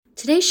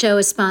Today's show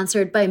is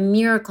sponsored by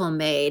Miracle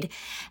Made.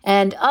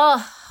 And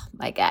oh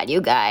my God, you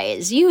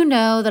guys, you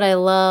know that I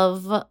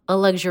love a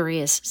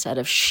luxurious set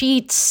of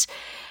sheets.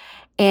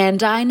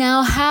 And I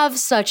now have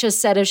such a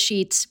set of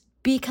sheets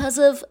because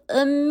of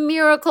a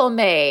Miracle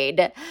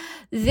Made.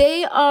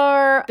 They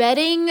are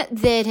bedding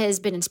that has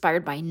been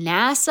inspired by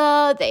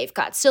NASA. They've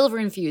got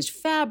silver-infused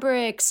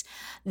fabrics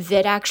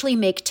that actually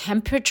make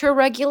temperature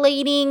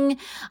regulating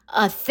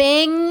a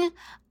thing.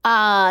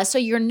 So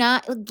you're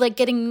not like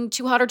getting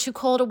too hot or too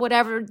cold or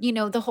whatever,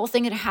 the whole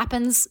thing that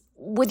happens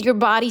with your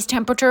body's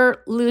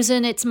temperature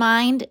losing its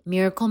mind.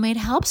 Miracle Made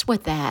helps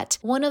with that.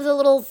 One of the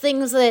little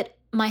things that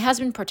my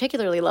husband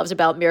particularly loves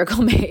about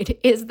Miracle Made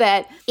is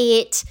that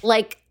it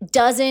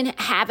doesn't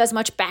have as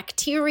much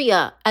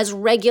bacteria as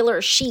regular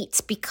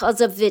sheets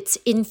because of it's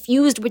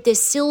infused with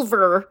this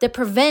silver that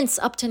prevents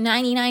up to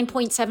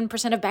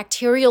 99.7% of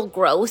bacterial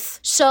growth.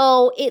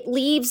 So it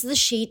leaves the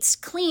sheets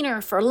cleaner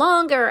for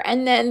longer.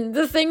 And then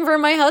the thing for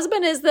my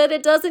husband is that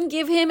it doesn't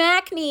give him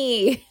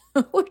acne,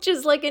 which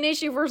is like an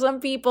issue for some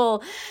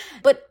people.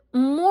 But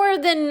more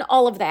than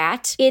all of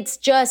that, it's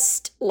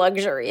just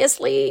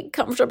luxuriously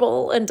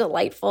comfortable and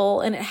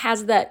delightful, and it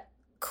has that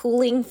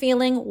cooling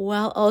feeling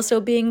while also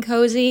being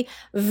cozy.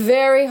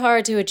 Very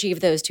hard to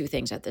achieve those two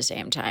things at the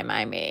same time.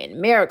 I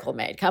mean, Miracle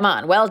Made, come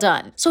on, well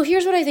done. So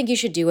here's what I think you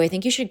should do. I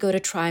think you should go to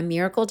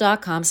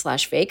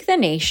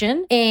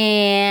trymiracle.com/fakethenation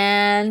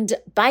and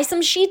buy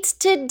some sheets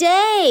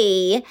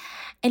today.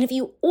 And if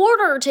you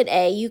order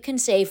today, you can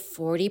save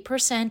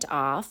 40%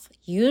 off.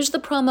 Use the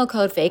promo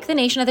code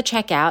FAKETHENATION at the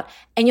checkout,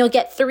 and you'll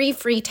get 3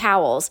 free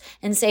towels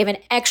and save an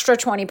extra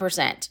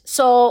 20%.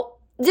 So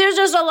there's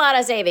just a lot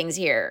of savings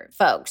here,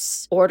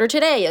 folks. Order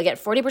today. You'll get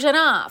 40%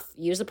 off.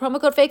 Use the promo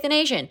code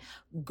FAKETHENATION.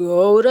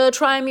 Go to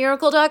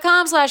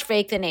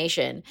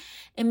trymiracle.com/FakeTheNation.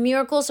 And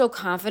Miracle's so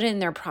confident in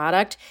their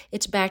product,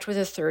 it's backed with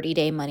a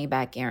 30-day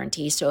money-back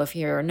guarantee. So if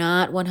you're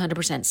not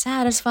 100%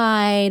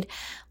 satisfied,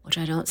 which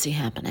I don't see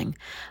happening,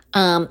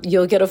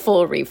 you'll get a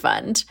full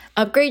refund.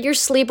 Upgrade your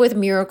sleep with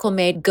Miracle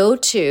Made. Go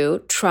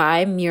to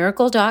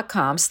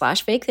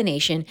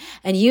trymiracle.com/FakeTheNation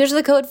and use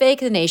the code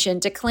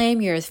FakeTheNation to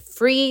claim your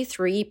free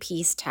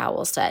 3-piece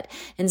towel set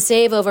and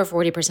save over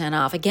 40%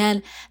 off.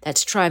 Again,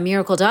 that's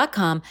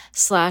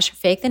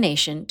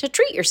trymiracle.com/FakeTheNation to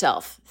treat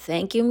yourself.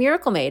 Thank you,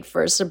 Miracle Made,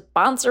 for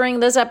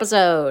sponsoring this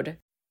episode.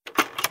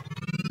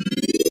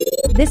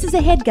 This is a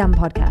HeadGum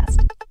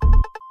podcast.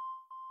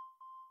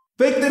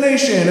 Fake the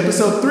Nation,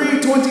 episode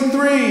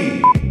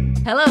 323.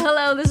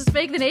 Hello. This is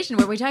Fake the Nation,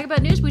 where we talk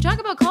about news, we talk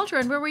about culture,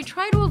 and where we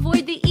try to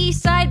avoid the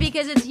East Side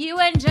because it's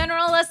UN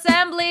General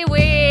Assembly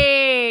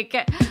Week.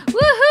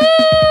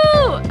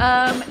 Woohoo!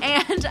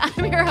 And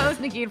I'm your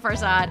host, Nagin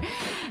Farsad.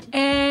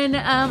 And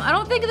I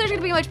don't think there's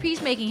going to be much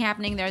peacemaking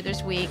happening there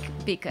this week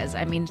because,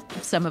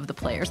 some of the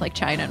players like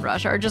China and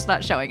Russia are just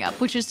not showing up,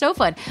 which is so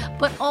fun.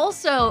 But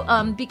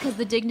also because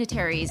the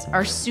dignitaries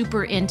are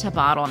super into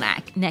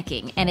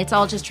bottlenecking, and it's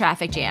all just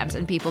traffic jams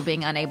and people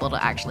being unable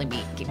to actually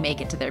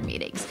make it to their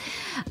meetings.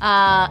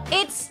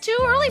 It's too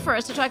early for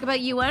us to talk about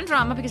UN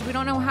drama because we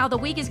don't know how the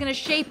week is going to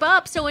shape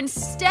up. So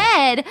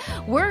instead,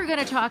 we're going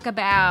to talk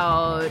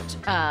about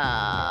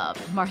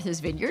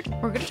Martha's Vineyard.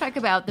 We're going to talk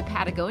about the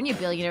Patagonia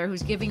billionaire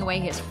who's giving away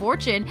his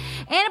fortune,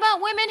 and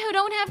about women who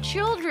don't have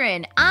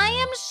children. I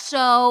am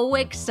so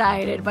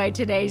excited by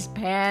today's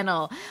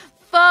panel.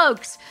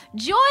 Folks,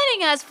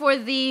 joining us for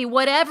the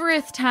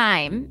whateverth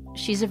time,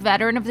 she's a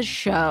veteran of the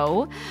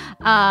show.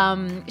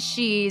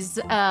 She's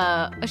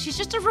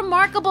just a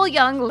remarkable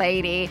young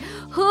lady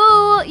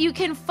who you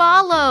can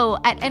follow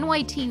at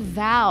NYT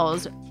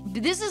Vows.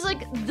 This is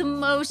like the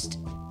most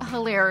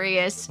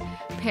hilarious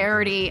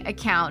parody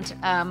account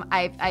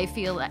I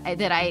feel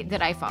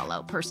that I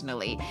follow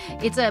personally.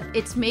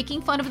 It's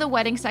making fun of the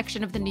wedding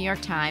section of the New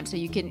York Times. So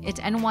it's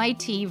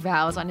NYT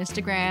Vows on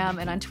Instagram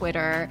and on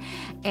Twitter,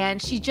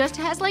 and she just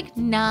has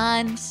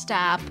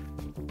nonstop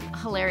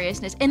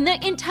hilariousness, and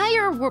the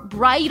entire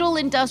bridal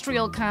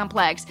industrial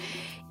complex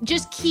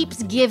just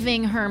keeps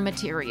giving her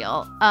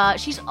material.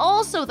 She's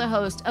also the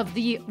host of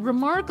the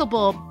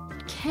remarkable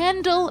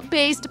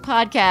Candle-based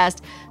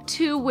podcast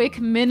 2 Wick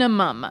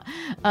Minimum.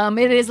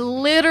 It is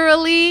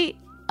literally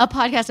a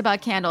podcast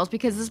about candles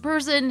because this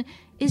person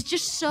is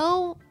just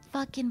so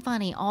fucking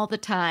funny all the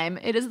time.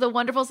 It is the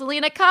wonderful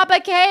Selena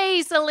Coppock.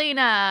 Hey,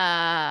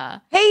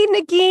 Selena. Hey,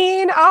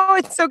 Nagin. Oh,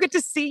 it's so good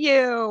to see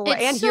you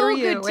and so hear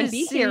you and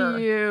be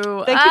here.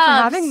 Thank you for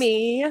having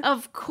me.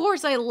 Of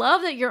course. I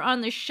love that you're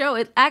on the show.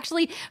 It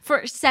actually,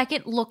 for a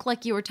second, looked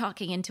like you were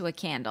talking into a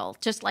candle,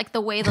 just like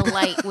the way the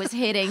light was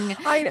hitting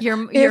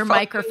your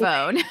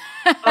microphone.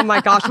 Oh,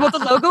 my gosh. Well, the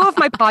logo of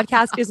my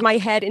podcast is my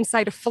head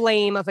inside a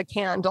flame of a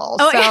candle.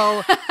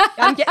 Oh, so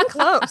I'm getting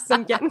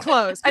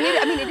close. I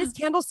mean, it is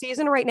candle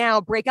season right now.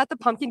 Break out the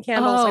pumpkin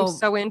candles. I'm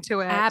so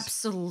into it.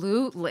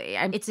 Absolutely.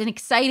 It's an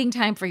exciting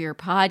time for your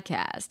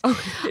podcast. Oh,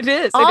 it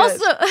is.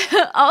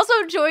 Also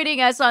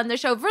joining us on the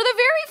show for the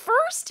very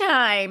first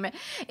time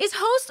is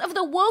host of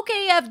the Woke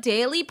AF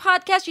Daily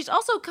podcast. She's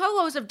also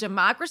co-host of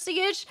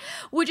Democracy-ish,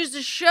 which is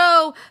a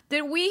show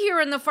that we here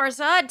in the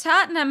Farsad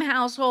Tottenham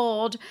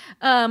household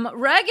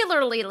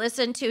regularly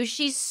listen to.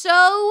 She's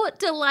so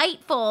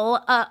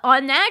delightful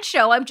on that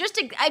show. I'm just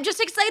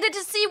excited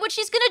to see what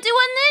she's going to do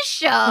on this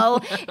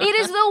show. It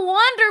is the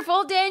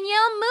wonderful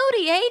Danielle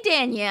Moodie. Hey,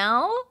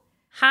 Danielle.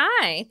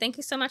 Hi. Thank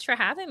you so much for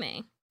having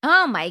me.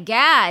 Oh, my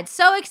God.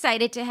 So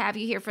excited to have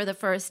you here for the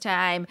first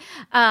time.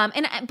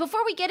 And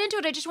before we get into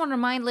it, I just want to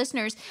remind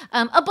listeners,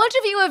 a bunch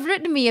of you have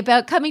written to me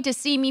about coming to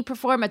see me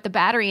perform at the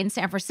Battery in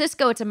San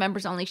Francisco. It's a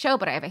members-only show,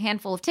 but I have a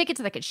handful of tickets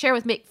that I could share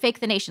with Fake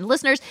the Nation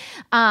listeners.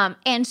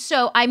 And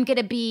so I'm going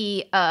to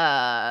be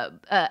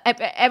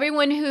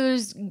everyone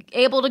who's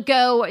able to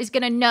go is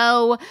going to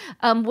know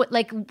what,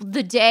 like,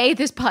 the day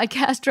this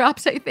podcast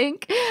drops, I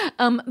think.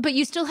 But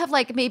you still have,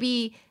 like,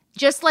 maybe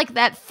just like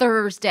that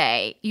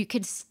Thursday, you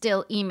could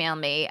still email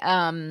me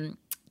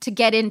to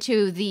get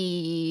into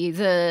the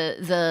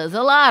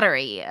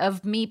lottery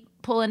of me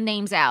pulling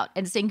names out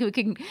and seeing who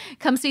can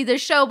come see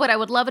this show. But I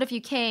would love it if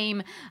you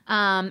came.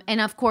 And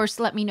of course,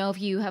 let me know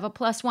if you have a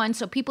 +1.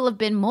 So people have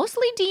been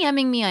mostly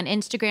DMing me on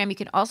Instagram. You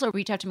can also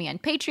reach out to me on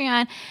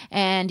Patreon,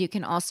 and you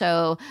can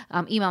also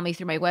email me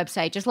through my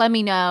website. Just let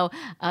me know.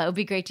 It would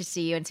be great to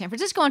see you in San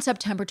Francisco on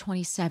September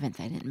 27th.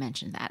 I didn't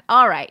mention that.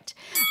 All right.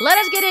 Let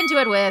us get into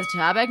it with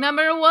topic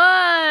number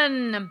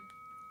 1.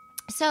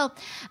 So,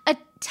 a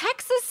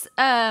Texas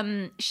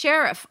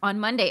sheriff on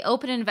Monday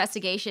opened an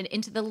investigation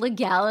into the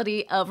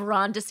legality of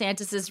Ron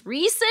DeSantis'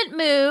 recent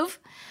move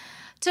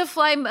to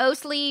fly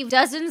mostly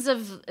dozens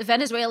of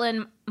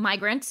Venezuelan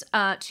migrants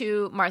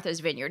to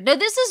Martha's Vineyard. Now,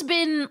 this has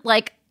been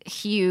like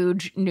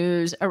huge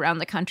news around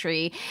the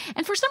country,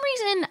 and for some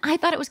reason I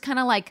thought it was kind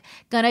of like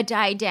gonna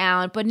die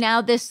down, but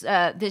now this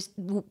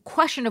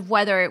question of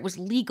whether it was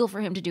legal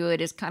for him to do it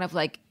is kind of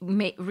like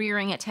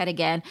rearing its head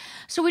again.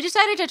 So we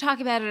decided to talk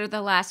about it at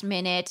the last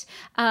minute.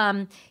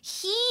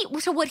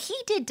 So what he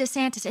did,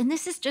 DeSantis, and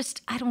this is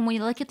just, I don't know, when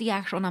you look at the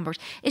actual numbers,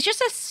 it's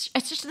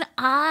just an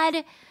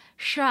odd,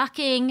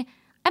 shocking,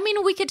 I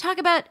mean, we could talk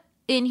about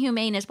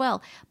inhumane as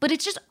well, but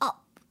it's just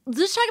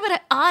let's talk about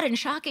it, odd and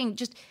shocking.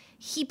 Just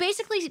he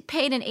basically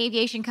paid an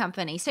aviation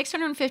company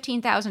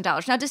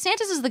 $615,000. Now,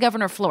 DeSantis is the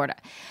governor of Florida,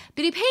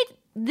 but he paid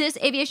this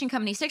aviation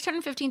company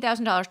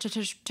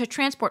 $615,000 to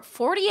transport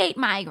 48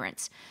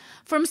 migrants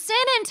from San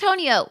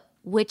Antonio,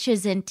 which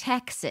is in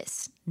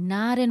Texas,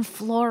 not in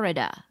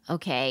Florida,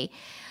 okay,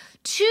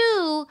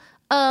 to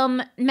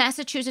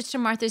Massachusetts, to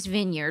Martha's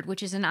Vineyard,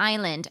 which is an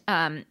island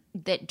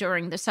that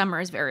during the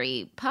summer is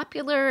very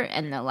popular,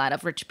 and a lot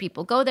of rich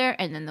people go there.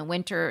 And then the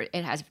winter,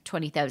 it has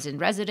 20,000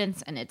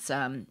 residents, and it's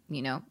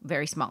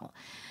very small.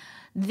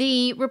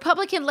 The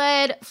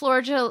Republican-led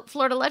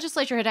Florida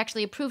legislature had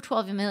actually approved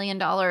 $12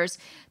 million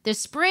this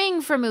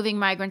spring for moving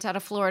migrants out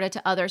of Florida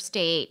to other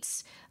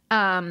states.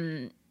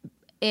 And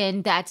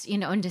that's,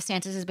 and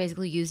DeSantis is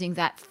basically using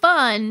that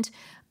fund.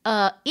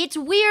 It's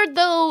weird,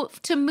 though,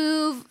 to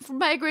move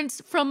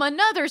migrants from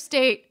another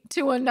state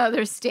to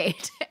another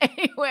state.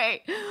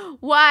 Anyway,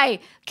 why?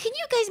 Can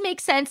you guys make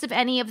sense of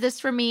any of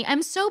this for me?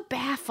 I'm so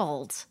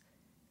baffled.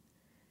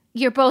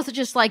 You're both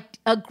just like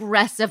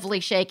aggressively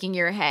shaking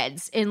your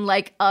heads in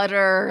like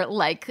utter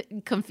like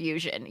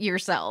confusion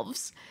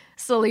yourselves.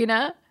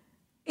 Selena?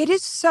 It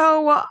is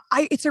so,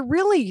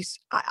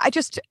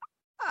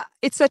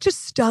 it's such a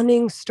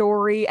stunning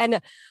story. And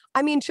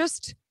I mean,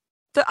 just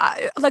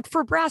like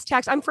for brass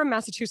tacks, I'm from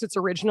Massachusetts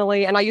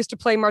originally, and I used to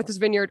play Martha's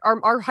Vineyard.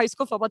 Our high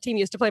school football team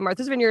used to play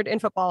Martha's Vineyard in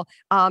football.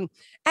 And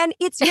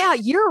it's,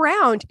 year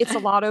round. It's a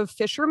lot of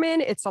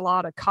fishermen. It's a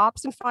lot of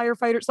cops and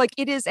firefighters. Like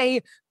it is a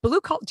blue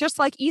collar, just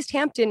like East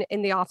Hampton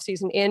in the off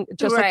season, in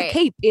just like the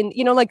Cape in,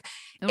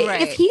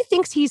 if he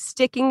thinks he's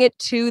sticking it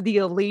to the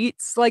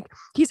elites, like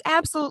he's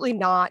absolutely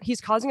not.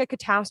 He's causing a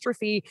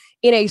catastrophe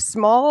in a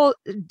small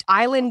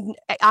island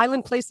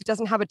place that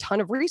doesn't have a ton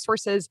of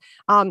resources.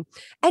 I'm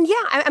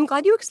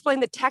glad you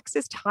explained the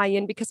Texas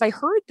tie-in, because I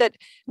heard that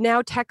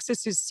now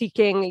Texas is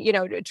seeking,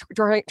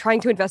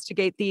 trying to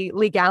investigate the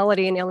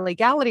legality and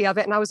illegality of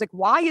it. And I was like,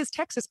 why is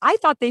Texas? I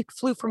thought they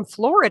flew from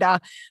Florida,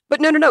 but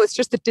no. It's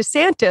just that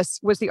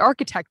DeSantis was the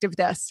architect of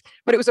this,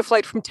 but it was a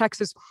flight from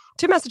Texas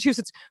to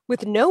Massachusetts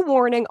with no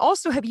warning.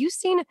 Also, have you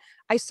seen,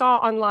 I saw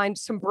online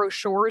some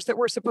brochures that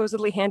were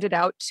supposedly handed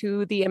out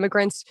to the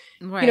immigrants,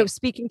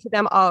 speaking to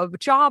them of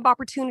job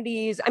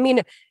opportunities. I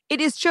mean, it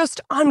is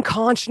just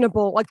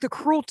unconscionable. Like the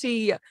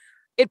cruelty,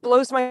 it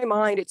blows my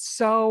mind. It's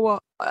so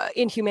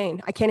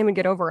inhumane. I can't even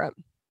get over it.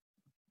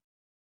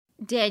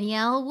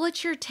 Danielle,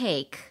 what's your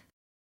take?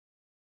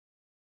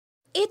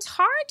 It's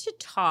hard to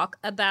talk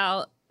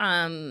about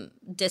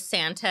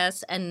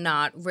DeSantis and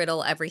not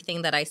riddle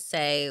everything that I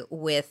say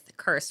with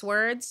curse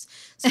words.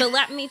 So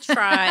let me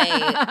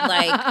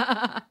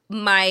try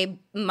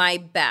my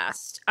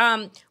best.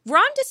 Ron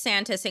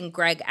DeSantis and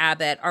Greg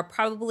Abbott are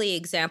probably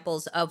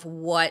examples of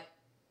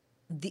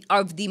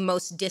the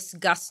most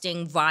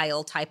disgusting,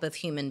 vile type of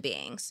human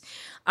beings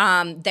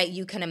that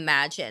you can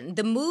imagine.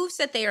 The moves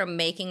that they are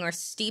making are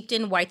steeped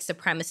in white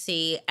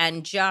supremacy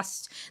and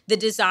just the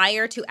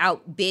desire to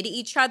outbid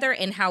each other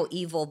in how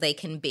evil they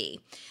can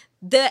be.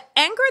 The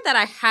anger that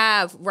I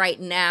have right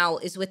now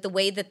is with the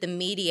way that the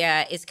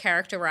media is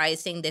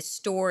characterizing this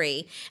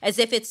story as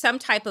if it's some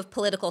type of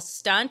political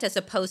stunt as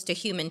opposed to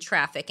human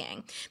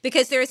trafficking.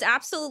 Because there is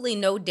absolutely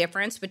no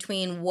difference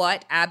between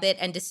what Abbott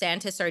and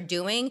DeSantis are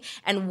doing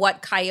and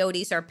what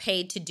coyotes are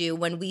paid to do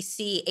when we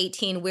see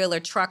 18-wheeler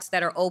trucks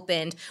that are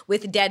opened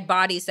with dead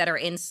bodies that are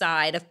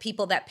inside of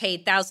people that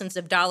paid thousands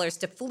of dollars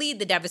to flee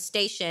the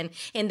devastation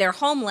in their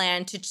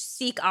homeland to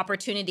seek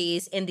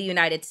opportunities in the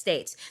United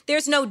States.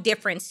 There's no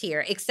difference here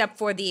except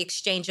for the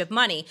exchange of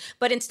money.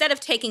 But instead of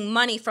taking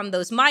money from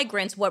those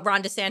migrants, what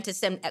Ron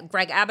DeSantis and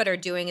Greg Abbott are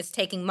doing is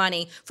taking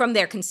money from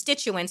their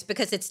constituents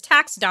because it's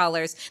tax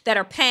dollars that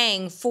are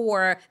paying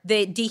for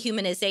the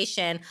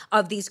dehumanization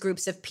of these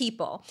groups of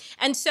people.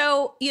 And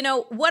so,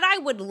 what I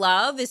would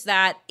love is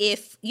that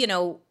if,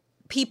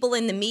 people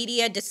in the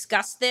media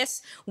discuss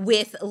this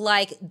with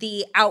like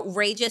the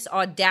outrageous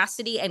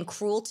audacity and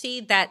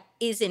cruelty that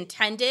is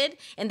intended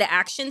in the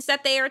actions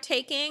that they are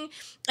taking,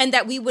 and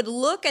that we would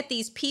look at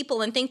these people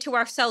and think to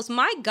ourselves,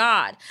 my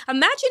God,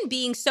 imagine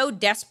being so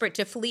desperate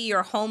to flee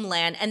your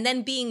homeland and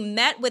then being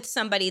met with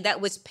somebody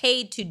that was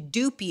paid to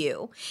dupe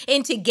you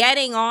into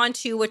getting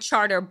onto a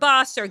charter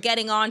bus or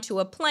getting onto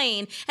a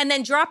plane and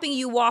then dropping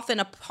you off in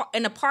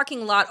a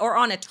parking lot or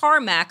on a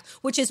tarmac,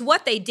 which is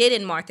what they did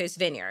in Martha's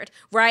Vineyard,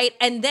 right?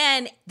 And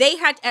then they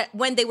had,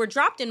 when they were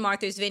dropped in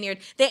Martha's Vineyard,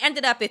 they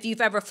ended up, if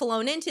you've ever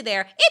flown into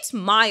there, it's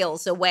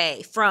miles away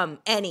from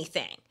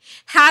anything,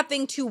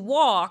 having to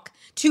walk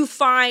to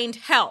find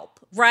help,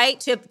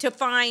 right? To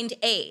find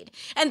aid.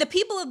 And the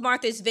people of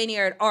Martha's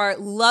Vineyard are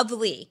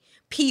lovely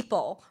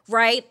people,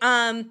 right?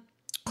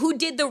 Who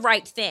did the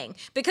right thing.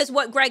 Because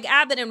what Greg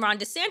Abbott and Ron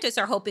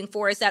DeSantis are hoping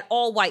for is that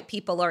all white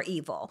people are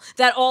evil,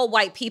 that all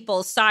white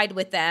people side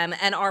with them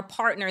and are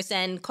partners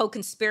and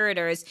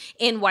co-conspirators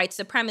in white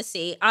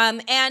supremacy.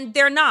 And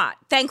they're not,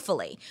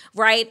 thankfully,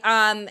 right?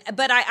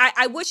 But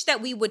I wish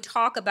that we would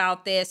talk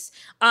about this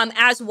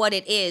as what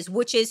it is,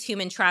 which is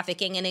human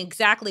trafficking, and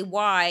exactly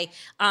why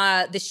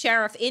the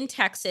sheriff in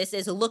Texas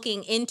is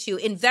looking into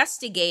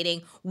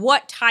investigating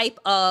what type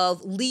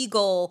of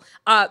legal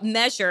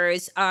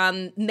measures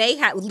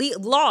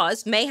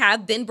laws may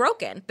have been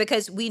broken,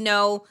 because we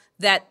know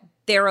that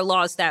there are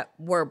laws that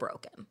were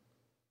broken.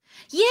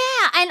 Yeah,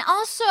 and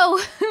also,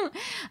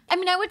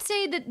 I would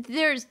say that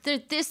there's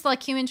this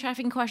like human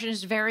trafficking question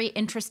is very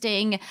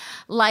interesting.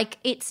 Like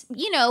it's,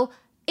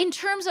 in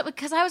terms of,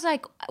 because I was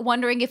like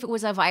wondering if it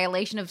was a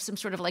violation of some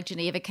sort of like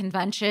Geneva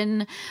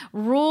Convention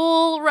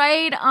rule,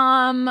 right?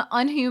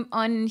 On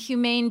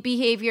humane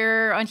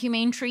behavior, on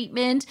humane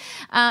treatment,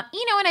 and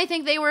I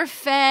think they were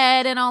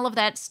fed and all of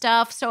that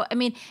stuff. So,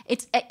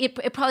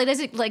 it probably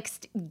doesn't like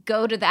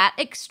go to that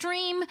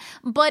extreme,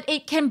 but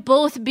it can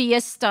both be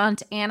a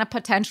stunt and a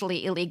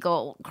potentially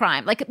illegal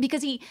crime. Like,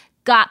 because he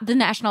got the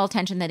national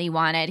attention that he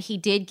wanted. He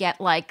did get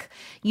like,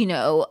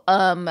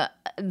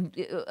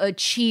 a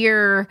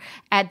cheer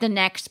at the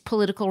next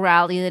political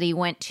rally that he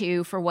went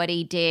to for what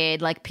he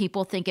did. Like,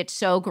 people think it's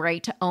so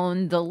great to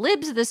own the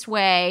libs this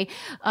way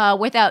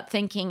without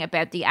thinking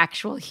about the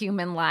actual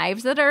human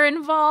lives that are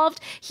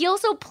involved. He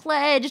also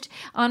pledged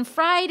on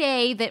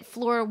Friday that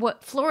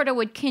Florida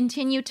would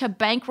continue to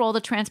bankroll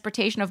the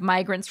transportation of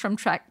migrants from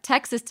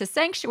Texas to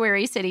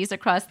sanctuary cities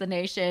across the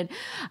nation.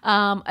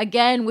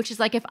 Again, which is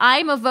like, if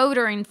I'm a voter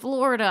in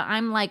Florida,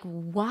 I'm like,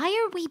 why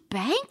are we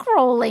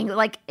bankrolling?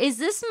 Like, is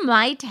this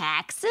my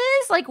taxes?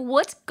 Like,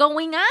 what's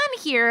going on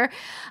here?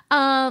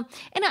 And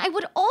I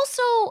would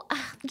also,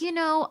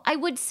 I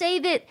would say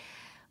that,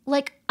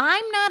 like,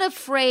 I'm not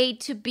afraid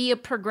to be a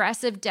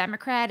progressive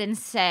Democrat and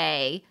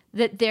say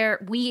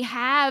that we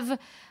have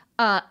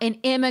an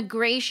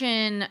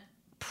immigration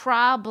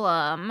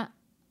problem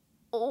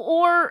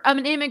or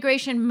an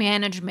immigration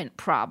management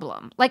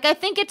problem. Like, I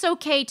think it's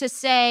okay to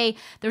say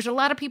there's a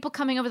lot of people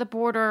coming over the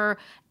border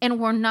and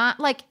we're not,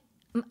 like,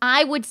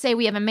 I would say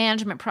we have a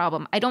management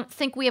problem. I don't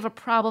think we have a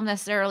problem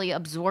necessarily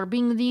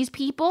absorbing these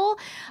people.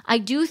 I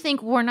do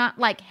think we're not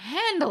like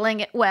handling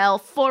it well.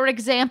 For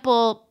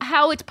example,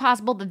 how it's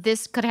possible that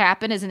this could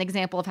happen is an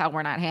example of how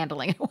we're not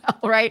handling it well,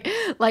 right?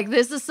 Like,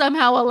 this is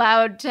somehow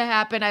allowed to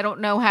happen. I don't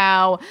know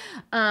how.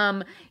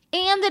 And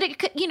that it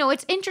could,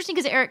 it's interesting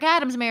because Eric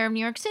Adams, mayor of New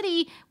York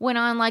City, went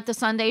on like the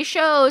Sunday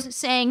shows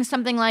saying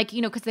something like,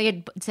 because they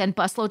had sent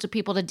busloads of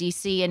people to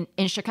DC and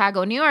in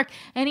Chicago, New York.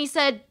 And he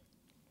said,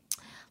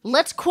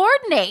 let's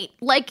coordinate.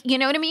 Like, you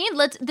know what I mean?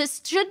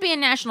 This should be a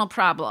national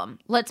problem.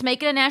 Let's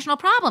make it a national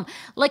problem.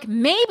 Like,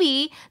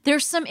 maybe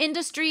there's some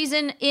industries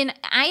in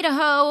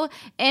Idaho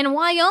and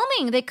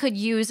Wyoming that could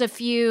use a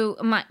few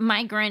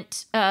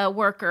migrant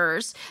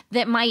workers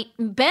that might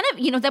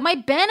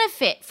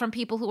benefit from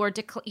people who are,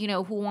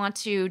 who want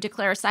to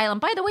declare asylum.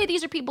 By the way,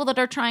 these are people that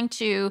are trying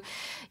to,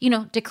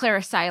 declare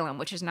asylum,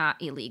 which is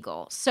not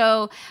illegal.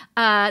 So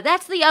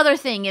that's the other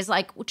thing is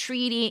like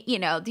treating,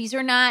 these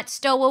are not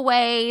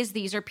stowaways.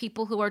 These are are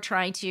people who are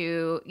trying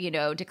to,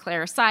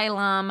 declare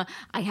asylum.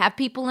 I have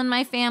people in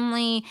my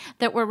family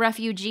that were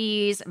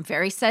refugees. I'm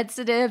very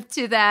sensitive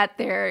to that.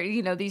 They're,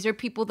 these are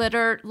people that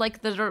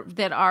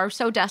are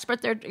so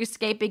desperate they're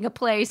escaping a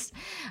place,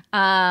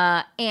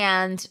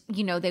 and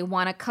they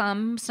want to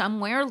come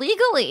somewhere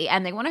legally,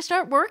 and they want to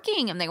start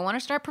working, and they want to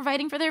start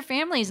providing for their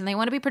families, and they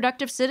want to be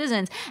productive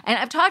citizens. And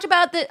I've talked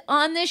about that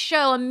on this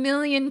show a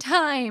million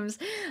times,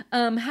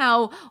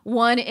 how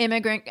one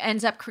immigrant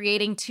ends up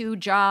creating 2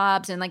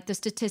 jobs, and like the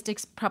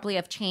statistics probably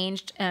have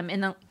changed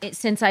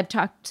since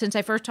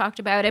I first talked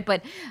about it,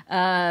 but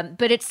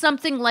it's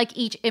something like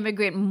each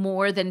immigrant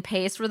more than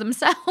pays for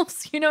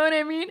themselves. You know what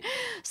I mean?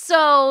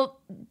 So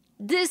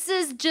this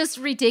is just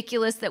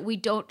ridiculous that we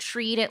don't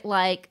treat it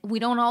like we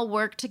don't all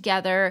work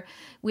together.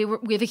 We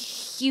have a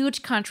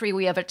huge country.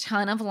 We have a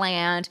ton of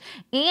land,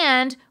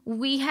 and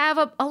we have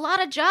a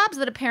lot of jobs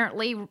that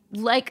apparently,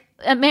 like,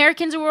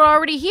 Americans who are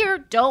already here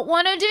don't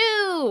want to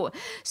do.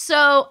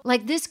 So,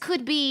 like, this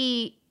could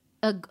be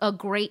a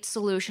great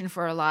solution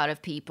for a lot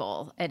of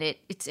people, and it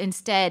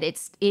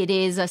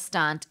is a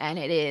stunt, and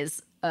it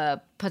is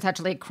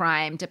potentially a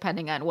crime,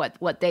 depending on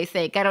what they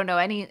think. I don't know.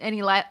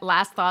 Any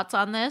last thoughts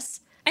on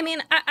this? I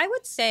mean, I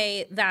would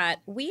say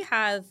that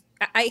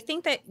I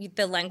think that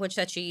the language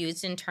that you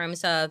used in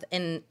terms of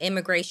an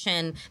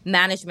immigration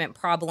management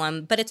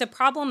problem, but it's a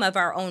problem of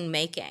our own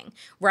making,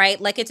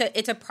 right? Like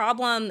it's a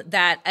problem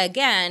that,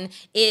 again,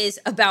 is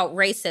about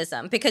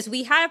racism, because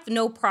we have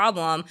no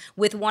problem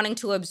with wanting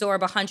to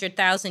absorb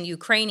 100,000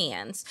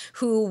 Ukrainians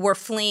who were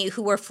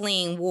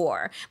fleeing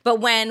war.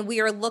 But when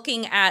we are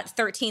looking at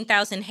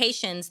 13,000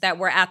 Haitians that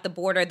were at the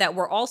border that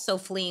were also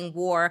fleeing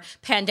war,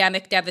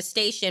 pandemic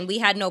devastation, we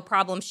had no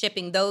problem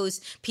shipping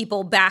those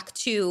people back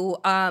to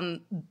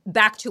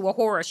a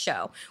horror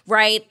show,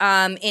 right?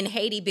 In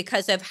Haiti,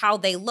 because of how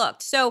they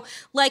looked. So,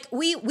 like,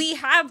 we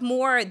have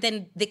more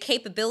than the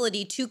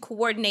capability to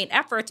coordinate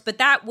efforts, but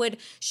that would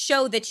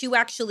show that you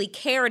actually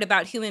cared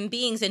about human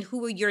beings, and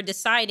who you're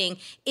deciding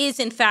is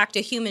in fact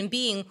a human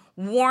being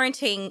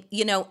warranting,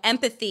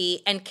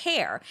 empathy and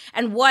care.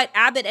 And what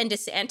Abbott and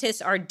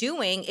DeSantis are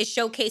doing is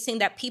showcasing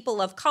that people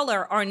of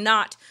color are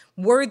not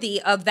worthy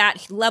of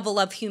that level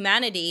of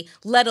humanity,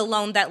 let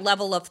alone that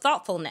level of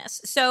thoughtfulness.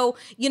 So,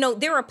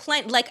 there are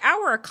plenty, like,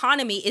 our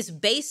economy is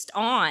based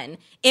on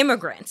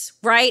immigrants,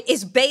 right?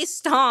 Is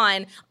based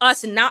on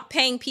us not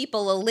paying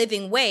people a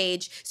living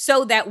wage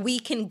so that we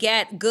can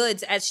get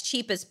goods as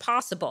cheap as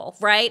possible,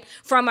 right?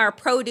 From our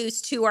produce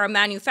to our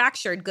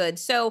manufactured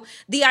goods. So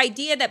the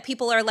idea that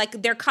people are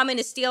like, they're coming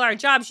to steal our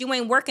jobs, you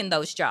ain't working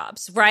those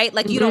jobs, right?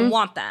 Like, you don't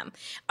want them.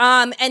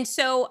 And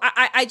so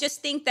I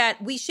just think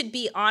that we should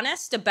be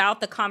honest about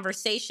the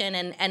conversation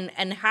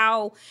and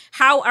how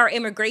our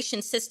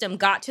immigration system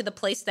got to the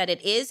place that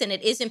it is. And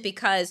it isn't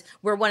because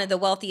we're one of the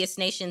wealthiest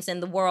nations in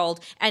the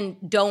world and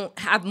don't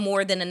have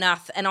more than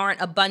enough and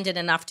aren't abundant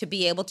enough to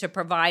be able to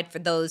provide for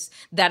those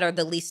that are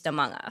the least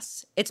among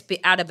us. It's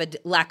out of a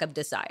lack of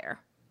desire.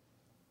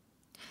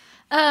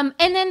 And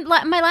then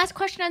my last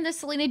question on this,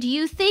 Selena, do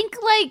you think,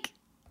 like,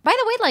 by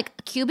the way,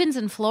 like, Cubans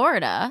in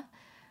Florida,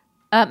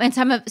 and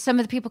some of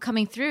the people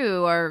coming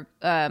through are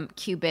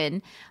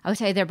Cuban. I would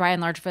say they're by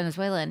and large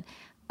Venezuelan.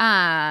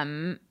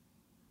 A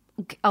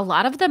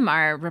lot of them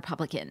are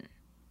Republican.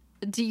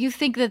 Do you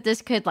think that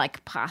this could,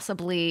 like,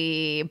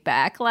 possibly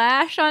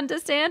backlash on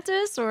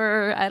DeSantis,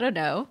 or I don't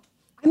know?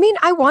 I mean,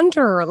 I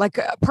wonder, like,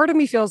 part of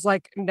me feels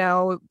like,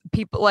 no,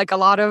 people, like, a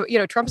lot of,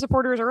 Trump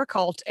supporters are a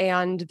cult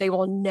and they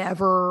will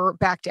never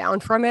back down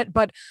from it.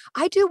 But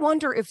I do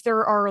wonder if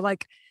there are,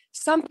 like,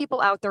 some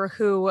people out there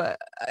who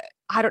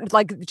I don't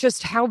like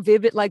just how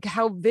vivid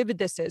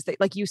this is. That,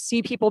 like, you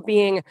see people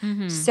being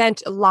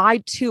sent,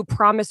 lied to,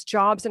 promised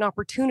jobs and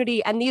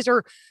opportunity. And these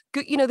are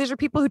good, these are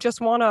people who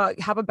just want to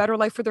have a better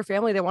life for their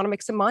family. They want to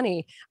make some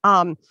money.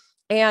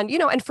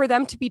 And for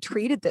them to be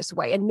treated this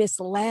way and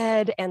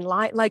misled and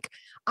lie, like,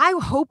 I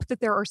hope that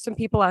there are some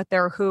people out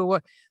there who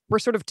were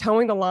sort of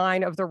towing the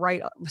line of the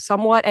right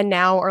somewhat, and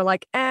now are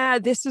like,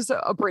 this is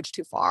a bridge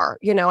too far.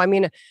 I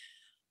mean,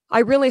 I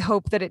really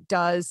hope that it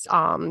does.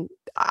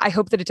 I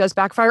hope that it does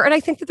backfire. And I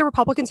think that the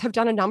Republicans have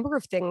done a number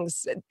of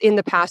things in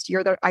the past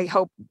year that I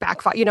hope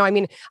backfire.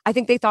 I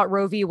think they thought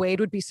Roe v. Wade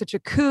would be such a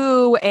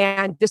coup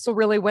and this will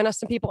really win us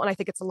some people. And I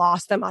think it's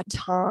lost them a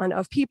ton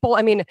of people.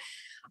 I mean,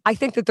 I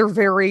think that they're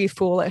very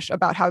foolish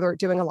about how they're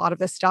doing a lot of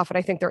this stuff. And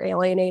I think they're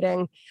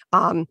alienating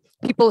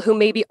people who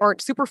maybe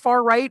aren't super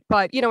far right,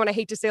 but, and I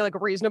hate to say, like,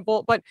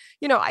 reasonable, but,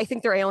 I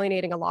think they're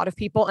alienating a lot of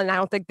people. And I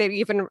don't think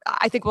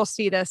I think we'll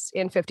see this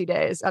in 50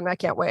 days and I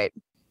can't wait.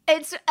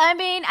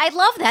 I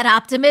love that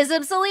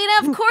optimism, Selena.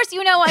 Of course,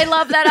 I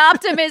love that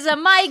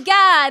optimism. My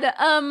God.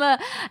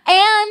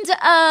 And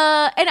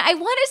I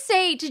want to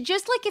say, to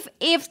just, like,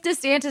 if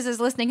DeSantis is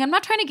listening, I'm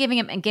not trying to give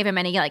him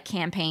any, like,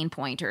 campaign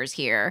pointers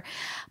here,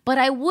 but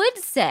I would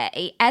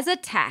say, as a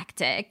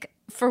tactic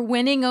for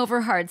winning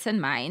over hearts and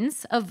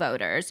minds of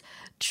voters,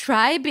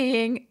 try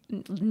being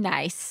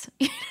nice.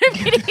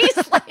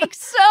 He's, like,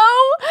 so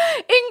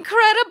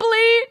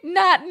incredibly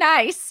not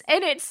nice,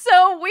 and it's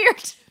so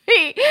weird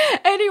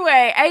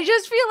Anyway, I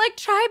just feel like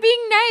try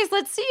being nice.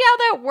 Let's see how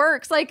that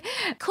works. Like,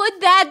 could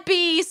that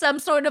be some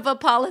sort of a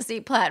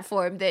policy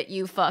platform that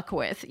you fuck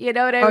with? You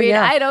know what I mean?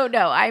 Yeah. I don't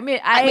know. I mean,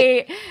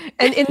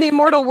 and in the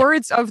immortal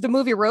words of the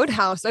movie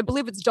Roadhouse, I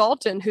believe it's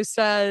Dalton who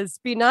says,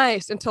 be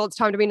nice until it's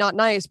time to be not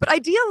nice. But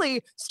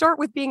ideally, start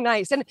with being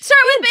nice. And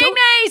start with being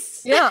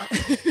nice. Yeah.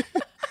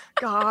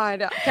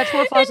 God, catch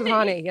more flies with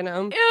honey, you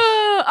know?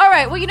 All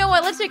right. Well, you know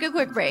what? Let's take a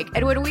quick break.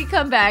 And when we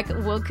come back,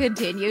 we'll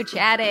continue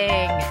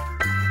chatting.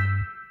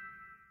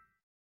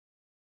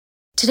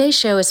 Today's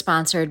show is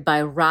sponsored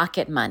by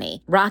Rocket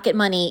Money. Rocket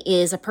Money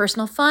is a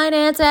personal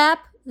finance app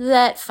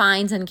that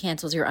finds and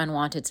cancels your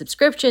unwanted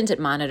subscriptions. It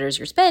monitors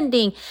your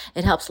spending.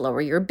 It helps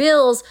lower your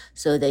bills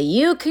so that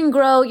you can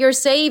grow your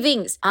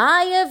savings.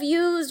 I have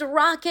used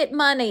Rocket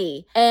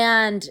Money.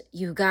 And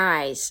you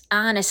guys,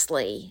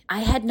 honestly, I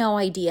had no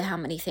idea how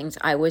many things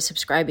I was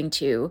subscribing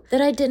to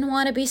that I didn't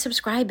want to be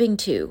subscribing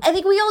to. I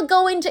think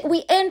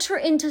we enter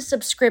into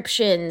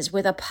subscriptions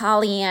with a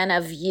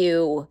Pollyanna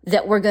view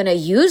that we're going to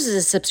use as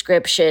a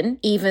subscription,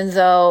 even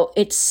though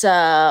it's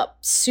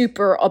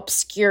super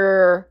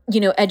obscure,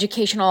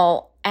 educational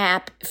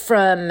app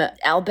from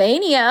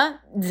Albania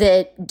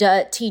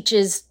that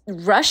teaches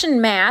Russian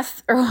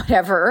math or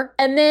whatever.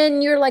 And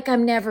then you're like,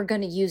 I'm never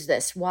going to use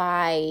this.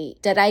 Why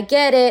did I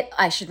get it?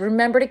 I should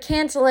remember to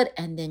cancel it.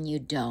 And then you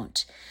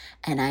don't.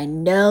 And I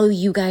know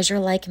you guys are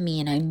like me,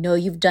 and I know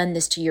you've done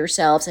this to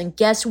yourselves. And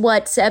guess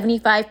what?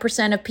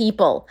 75% of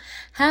people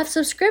have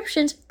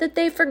subscriptions that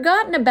they've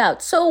forgotten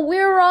about. So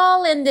we're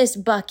all in this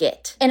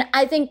bucket. And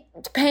I think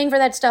paying for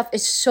that stuff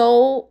is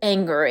so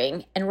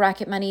angering, and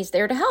Rocket Money is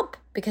there to help.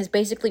 Because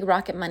basically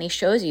Rocket Money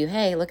shows you,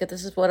 hey, look at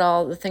this is what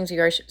all the things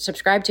you are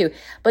subscribed to.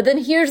 But then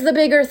here's the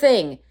bigger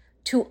thing.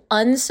 To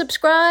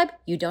unsubscribe,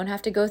 you don't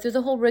have to go through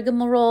the whole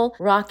rigmarole.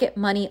 Rocket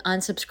Money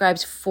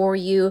unsubscribes for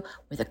you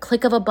with a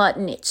click of a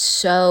button. It's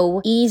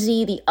so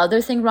easy. The other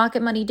thing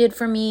Rocket Money did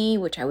for me,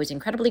 which I was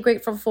incredibly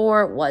grateful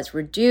for, was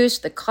reduce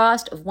the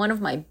cost of one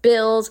of my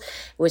bills.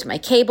 It was my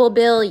cable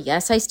bill.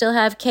 Yes, I still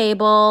have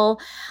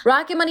cable.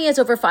 Rocket Money has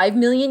over 5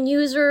 million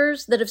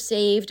users that have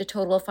saved a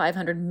total of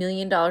 $500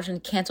 million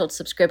in canceled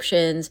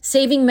subscriptions,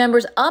 saving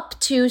members up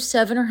to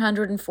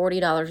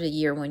 $740 a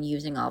year when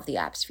using all of the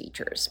app's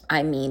features.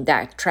 I mean,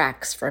 that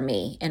tracks for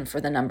me and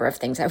for the number of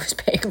things I was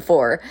paying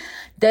for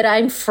that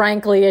I'm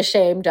frankly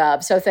ashamed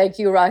of. So thank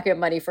you, Rocket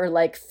Money, for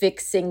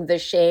fixing the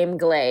shame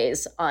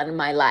glaze on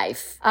my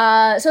life.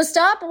 So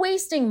stop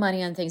wasting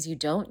money on things you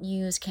don't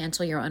use.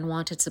 Cancel your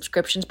unwanted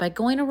subscriptions by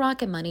going to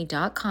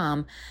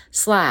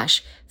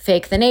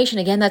rocketmoney.com/fakethenation.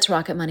 Again, that's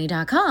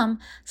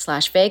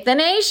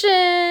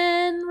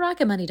rocketmoney.com/fakethenation.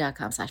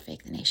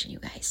 rocketmoney.com/fakethenation, you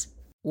guys.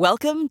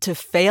 Welcome to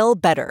Fail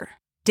Better,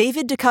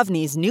 David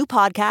Duchovny's new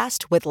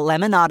podcast with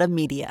Lemonada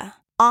Media.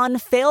 On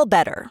Fail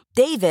Better,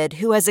 David,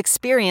 who has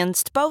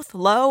experienced both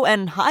low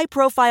and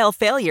high-profile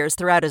failures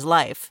throughout his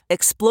life,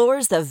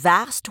 explores the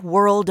vast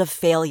world of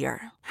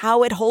failure,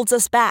 how it holds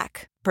us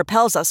back,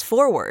 propels us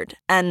forward,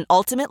 and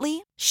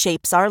ultimately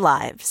shapes our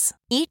lives.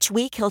 Each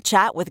week he'll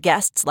chat with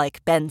guests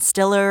like Ben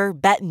Stiller,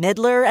 Bette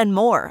Midler, and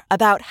more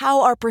about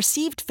how our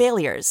perceived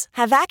failures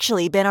have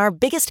actually been our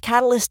biggest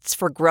catalysts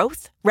for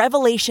growth,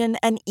 revelation,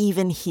 and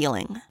even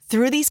healing.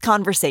 Through these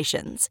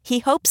conversations, he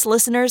hopes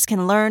listeners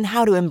can learn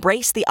how to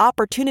embrace the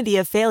opportunity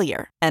of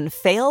failure and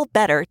fail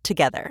better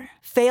together.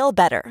 Fail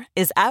Better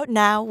is out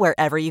now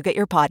wherever you get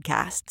your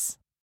podcasts.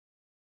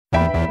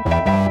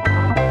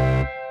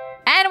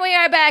 And we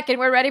are back, and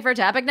we're ready for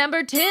topic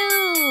number 2.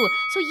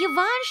 So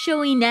Yvon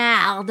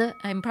Chouinard,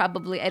 I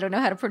don't know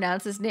how to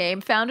pronounce his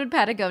name, founded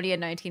Patagonia in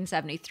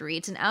 1973.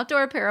 It's an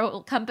outdoor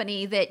apparel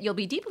company that you'll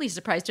be deeply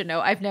surprised to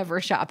know I've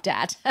never shopped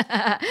at.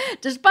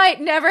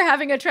 Despite never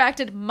having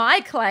attracted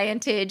my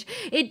clientage,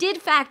 it did,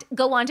 in fact,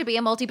 go on to be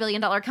a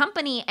multi-billion-dollar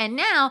company, and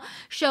now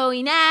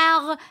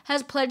Chouinard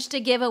has pledged to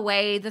give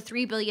away the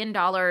 $3 billion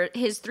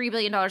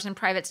in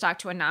private stock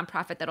to a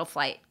nonprofit that'll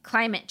fight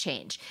climate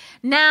change.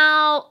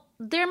 Now,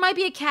 there might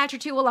be a catch or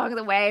two along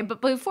the way,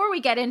 but before we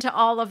get into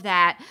all of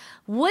that,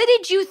 what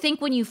did you think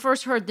when you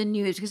first heard the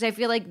news? Because I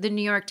feel like the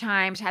New York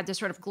Times had this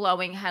sort of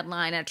glowing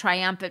headline, a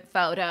triumphant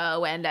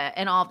photo,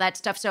 and all that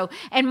stuff.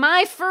 And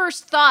my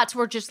first thoughts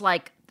were just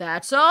like,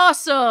 that's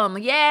awesome.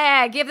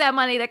 Yeah, give that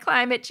money to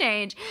climate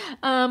change.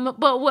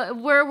 But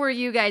where were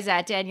you guys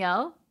at,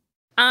 Danielle?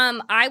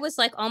 I was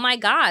like, oh my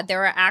God,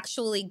 there are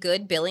actually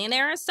good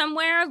billionaires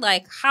somewhere.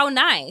 Like, how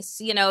nice,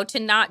 to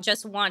not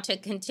just want to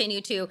continue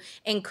to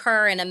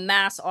incur and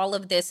amass all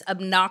of this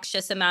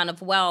obnoxious amount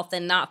of wealth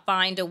and not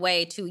find a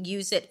way to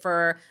use it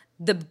for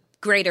the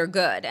greater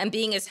good. And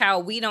being as how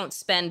we don't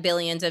spend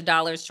billions of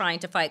dollars trying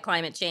to fight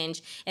climate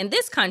change in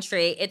this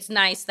country, it's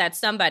nice that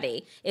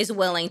somebody is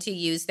willing to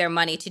use their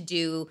money to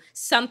do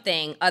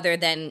something other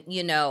than,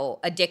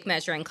 a dick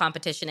measuring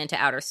competition into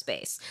outer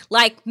space.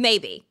 Like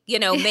maybe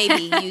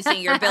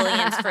using your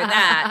billions for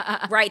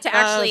that, right? To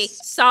actually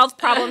solve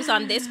problems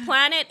on this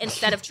planet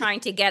instead of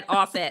trying to get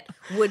off it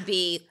would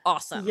be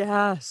awesome.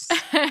 Yes.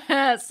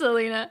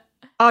 Selena.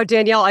 Oh,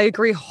 Danielle, I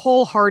agree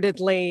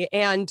wholeheartedly.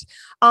 And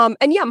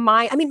yeah,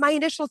 my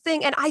initial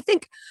thing, and I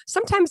think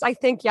sometimes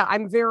yeah,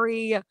 I'm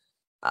very,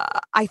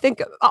 I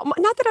think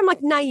not that I'm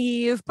like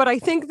naive, but I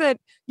think that,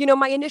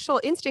 my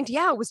initial instinct,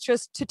 yeah, was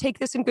just to take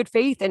this in good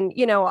faith. And,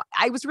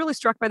 I was really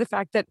struck by the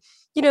fact that,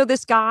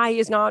 this guy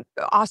is not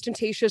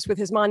ostentatious with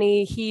his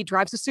money. He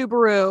drives a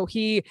Subaru.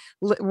 He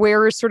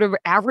wears sort of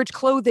average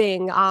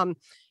clothing.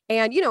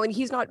 And, and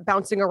he's not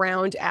bouncing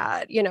around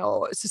at,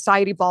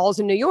 society balls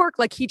in New York.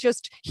 Like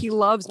he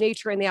loves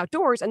nature and the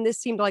outdoors. And this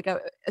seemed like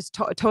a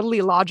totally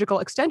logical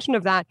extension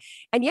of that.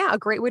 And yeah, a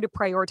great way to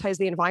prioritize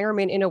the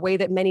environment in a way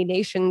that many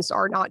nations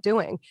are not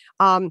doing.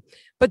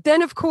 But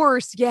then of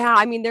course,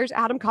 yeah, there's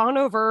Adam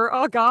Conover.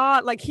 Oh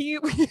God, like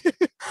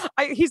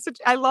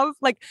I love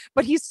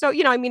but he's so,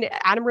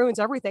 Adam ruins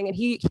everything. And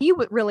he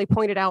really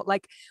pointed out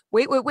like,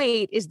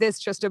 wait, is this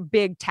just a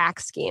big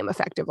tax scheme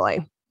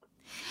effectively?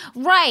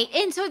 Right.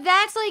 And so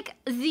that's like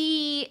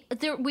we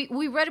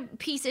read a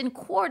piece in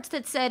Quartz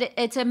that said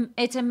it's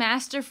a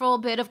masterful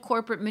bit of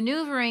corporate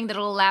maneuvering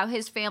that'll allow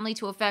his family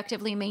to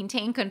effectively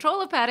maintain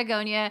control of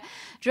Patagonia,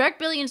 direct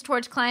billions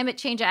towards climate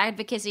change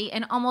advocacy,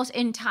 and almost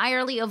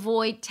entirely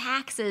avoid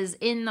taxes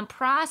in the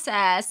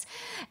process.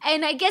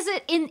 And I guess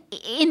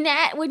in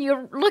that, when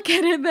you look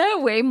at it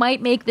that way,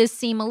 might make this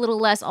seem a little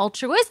less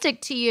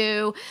altruistic to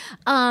you.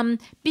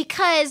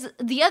 Because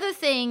the other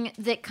thing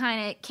that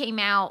kind of came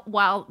out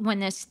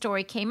when this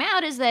story came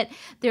out is that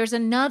there's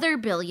another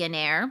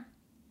billionaire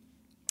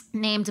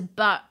named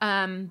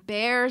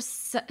Bear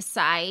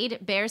Said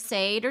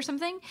or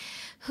something,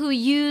 who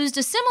used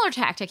a similar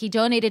tactic. He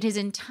donated his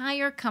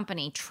entire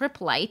company,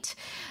 Triplight,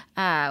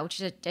 which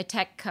is a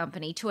tech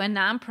company, to a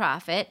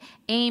nonprofit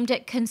aimed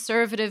at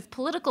conservative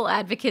political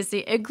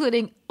advocacy,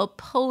 including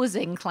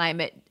opposing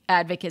climate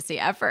advocacy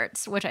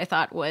efforts, which I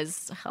thought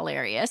was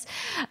hilarious.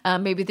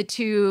 Maybe the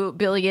two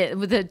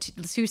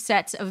two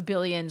sets of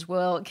billions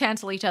will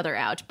cancel each other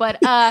out. But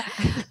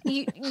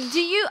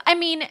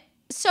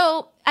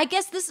so I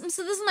guess this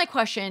is my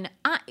question.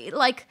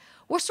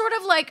 We're sort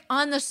of like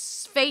on the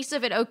face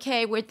of it,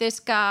 okay, with this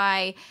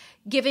guy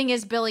giving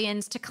his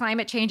billions to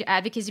climate change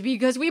advocacy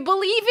because we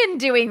believe in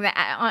doing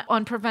that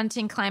on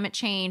preventing climate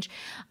change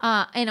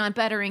and on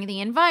bettering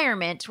the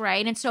environment,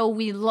 right? And so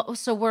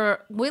we're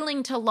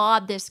willing to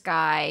laud this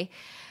guy.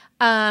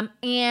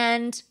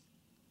 And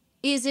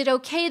is it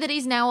okay that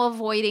he's now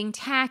avoiding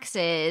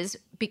taxes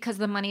because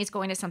the money is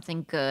going to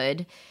something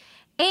good?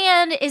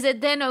 And is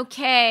it then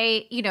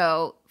okay,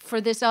 for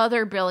this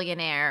other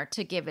billionaire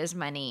to give his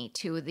money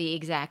to the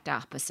exact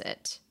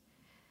opposite?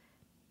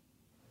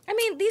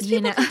 These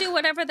people can do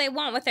whatever they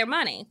want with their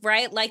money,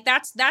 right? Like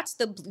that's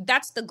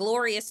the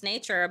glorious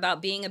nature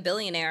about being a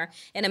billionaire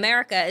in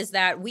America, is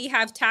that we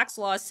have tax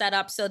laws set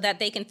up so that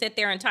they can fit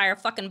their entire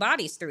fucking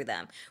bodies through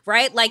them,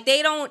 right? Like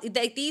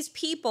these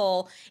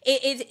people,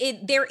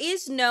 there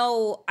is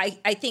no,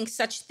 I think,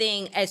 such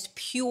thing as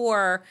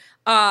pure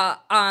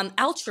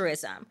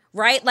altruism,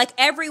 right? Like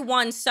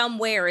everyone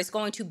somewhere is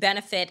going to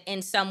benefit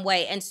in some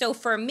way. And so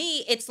for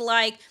me, it's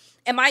like,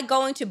 am I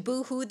going to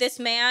boo-hoo this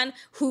man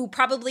who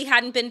probably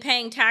hadn't been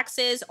paying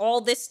taxes all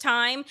this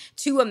time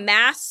to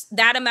amass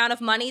that amount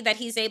of money that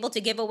he's able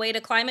to give away to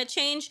climate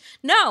change?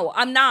 No,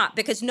 I'm not,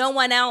 because no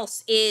one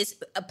else is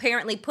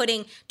apparently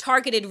putting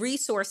targeted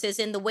resources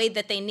in the way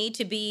that they need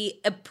to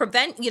be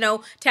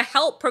to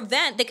help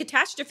prevent the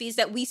catastrophes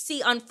that we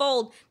see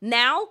unfold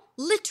now,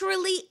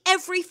 literally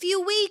every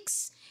few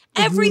weeks.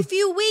 Every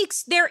few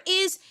weeks, there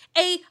is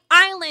a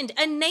island,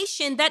 a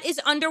nation that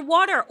is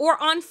underwater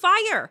or on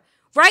fire.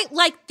 Right?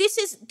 Like this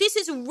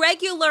is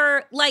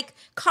regular like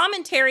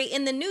commentary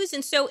in the news.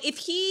 And so if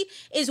he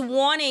is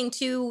wanting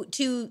to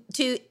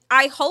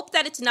I hope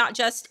that it's not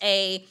just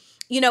a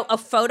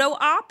photo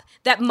op,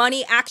 that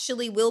money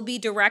actually will be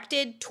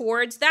directed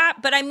towards that.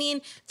 But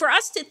for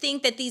us to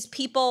think that these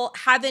people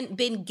haven't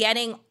been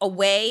getting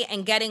away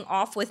and getting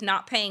off with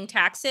not paying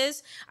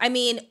taxes,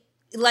 the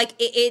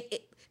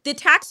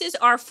taxes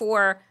are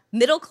for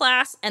middle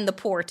class and the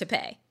poor to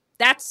pay.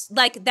 That's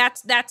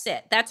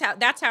it.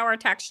 That's how our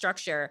tax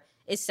structure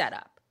is set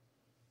up.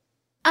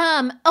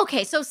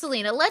 Okay, so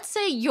Selena, let's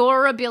say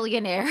you're a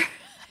billionaire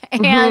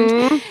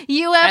and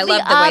you have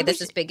the way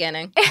this is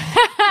beginning.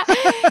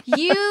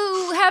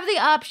 You have the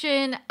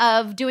option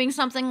of doing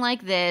something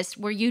like this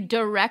where you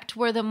direct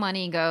where the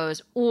money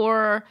goes,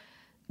 or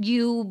do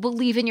you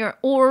believe in your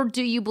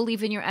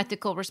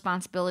ethical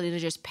responsibility to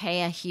just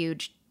pay a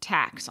huge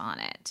tax on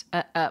it,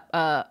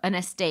 an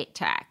estate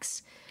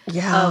tax?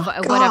 Of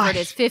whatever it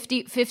is,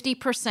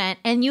 50%,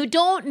 and you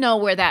don't know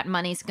where that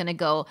money's going to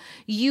go.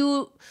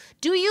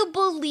 Do you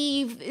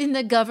believe in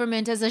the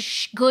government as a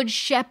good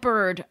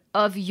shepherd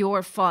of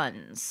your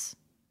funds?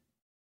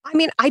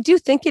 I do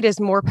think it is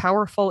more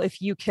powerful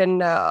if you can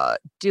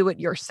do it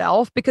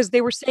yourself, because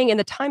they were saying in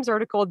the Times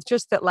article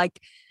just that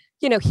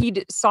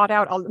he'd sought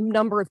out a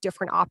number of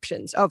different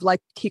options of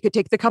he could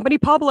take the company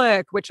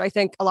public, which I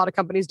think a lot of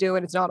companies do,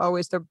 and it's not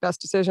always the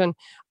best decision.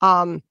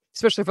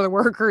 Especially for the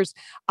workers.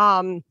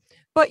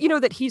 but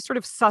that he sort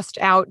of sussed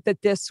out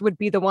that this would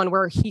be the one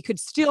where he could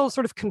still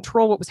sort of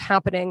control what was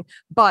happening,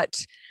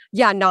 but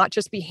not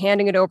just be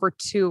handing it over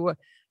to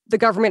the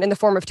government in the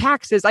form of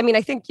taxes. I mean,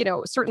 I think,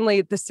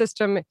 certainly the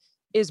system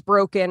is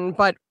broken,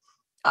 but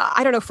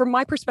I don't know, from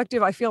my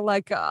perspective, I feel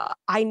like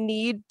I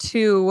need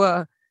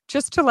to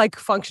just to like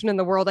function in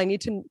the world. I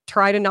need to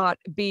try to not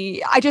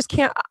be, I just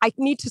can't, I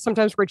need to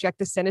sometimes reject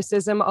the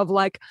cynicism of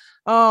like,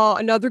 oh,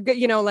 another,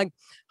 like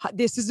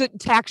this is a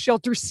tax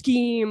shelter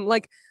scheme.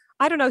 Like,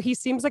 I don't know. He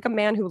seems like a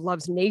man who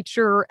loves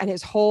nature, and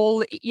his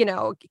whole,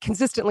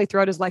 consistently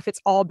throughout his life, it's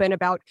all been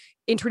about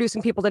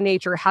introducing people to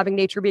nature, having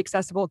nature be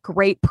accessible,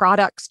 great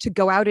products to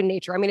go out in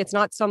nature. I mean, it's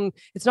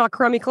not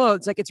crummy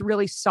clothes. Like, it's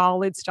really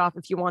solid stuff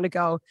if you want to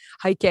go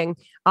hiking.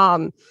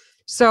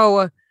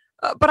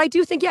 But I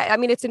do think, I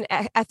mean, it's an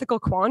ethical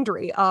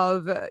quandary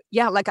of,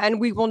 and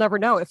we will never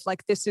know if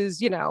like this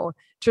is,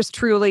 just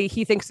truly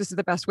he thinks this is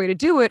the best way to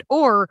do it,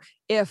 or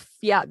if,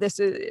 this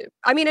is,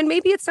 I mean, and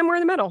maybe it's somewhere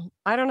in the middle.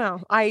 I don't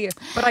know. I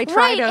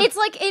try to. It's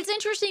like, it's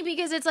interesting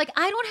because it's like,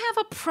 I don't have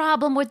a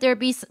problem with there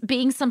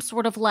being some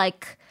sort of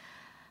like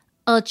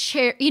a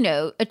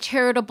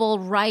charitable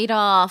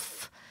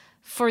write-off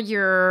for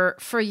your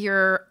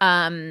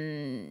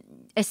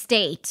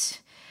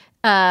estate.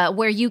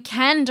 Where you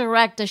can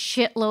direct a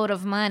shitload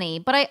of money,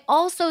 but I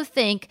also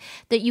think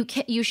that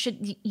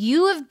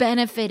you have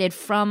benefited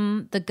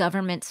from the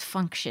government's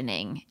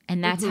functioning,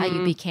 and that's how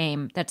you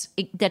became. That's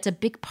a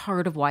big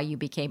part of why you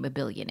became a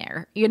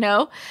billionaire.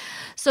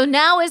 So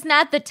now is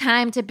not the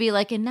time to be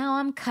like, and now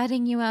I'm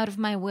cutting you out of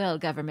my will,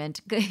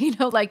 government.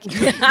 Like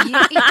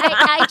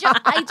I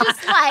just like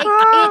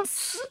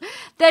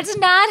that's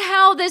not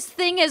how this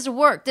thing has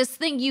worked. This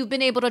thing, you've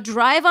been able to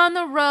drive on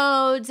the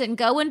roads and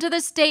go into the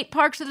state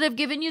parks that have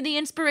given you the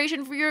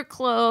inspiration for your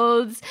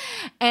clothes,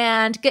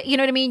 and you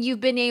know what I mean. You've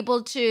been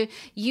able to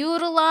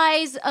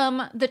utilize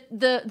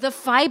the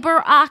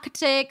fiber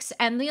optics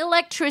and the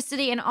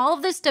electricity and all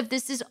of this stuff.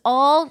 This is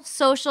all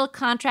social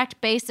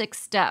contract basic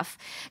stuff.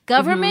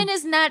 Government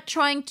is not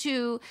trying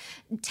to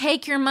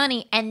take your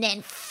money and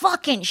then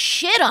fucking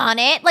shit on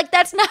it. Like,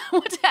 that's not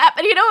what's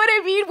happening. You know what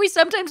I mean? We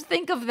sometimes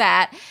think of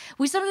that.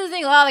 We sometimes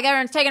think, oh, the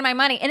government's taking my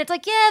money. And it's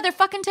like, yeah, they're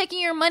fucking taking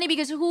your money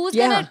because who's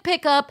going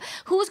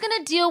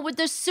to deal with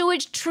the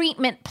sewage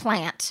treatment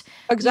plant?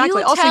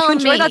 Exactly. Also, you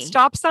enjoy that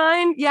stop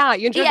sign? Yeah,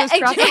 you enjoy those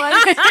traffic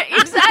lights?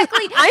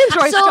 Exactly. I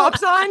enjoy stop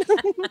sign.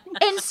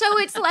 And so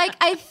it's like,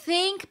 I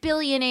think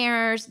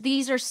billionaires,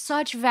 these are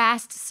such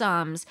vast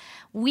sums.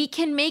 We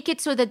can make it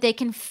so that they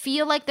can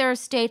feel like their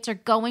estates are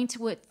going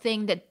to a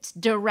thing that's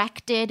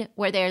directed,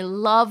 where they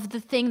love the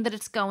thing that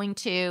it's going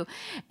to.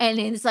 And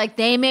it's like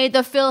they made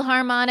the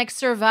Philharmonic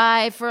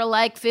survive for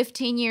like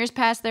 15 years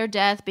past their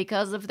death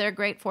because of their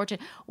great fortune.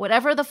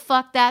 Whatever the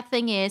fuck that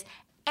thing is.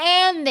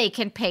 And they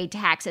can pay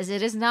taxes.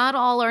 It is not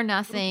all or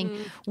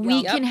nothing.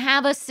 We can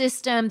have a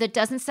system that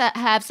doesn't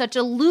have such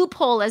a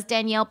loophole, as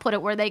Danielle put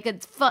it, where they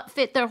could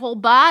fit their whole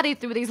body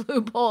through these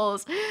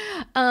loopholes.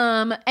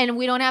 And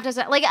we don't have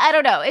to, like, I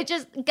don't know. It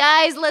just,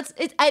 guys, this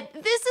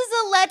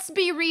is a let's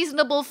be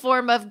reasonable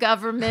form of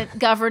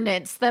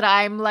governance that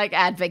I'm like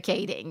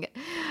advocating.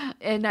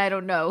 And I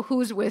don't know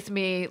who's with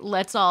me.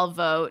 Let's all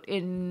vote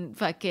in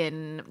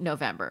fucking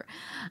November.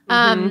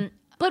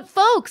 But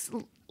folks,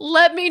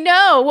 let me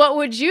know, what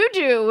would you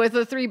do with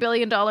a $3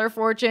 billion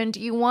fortune? Do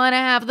you want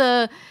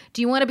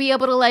to be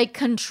able to like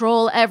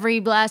control every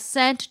last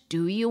cent?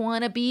 Do you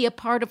want to be a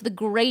part of the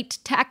great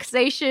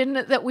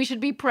taxation that we should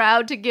be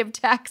proud to give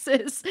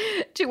taxes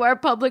to our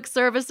public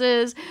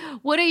services?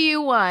 What do you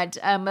want?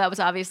 That was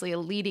obviously a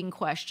leading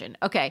question.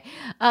 Okay,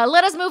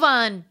 let us move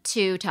on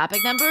to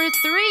topic number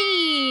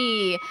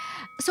 3.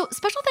 So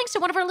special thanks to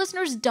one of our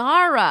listeners,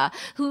 Dara,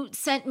 who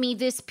sent me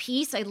this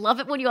piece. I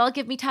love it when you all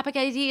give me topic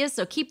ideas,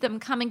 so keep them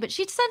coming. But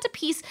she sent a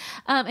piece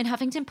in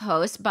Huffington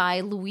Post by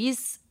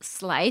Louise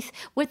Slythe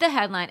with the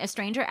headline, "A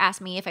stranger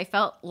asked me if I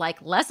felt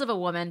like less of a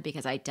woman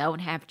because I don't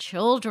have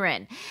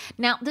children."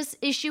 Now, this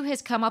issue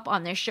has come up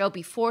on this show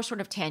before,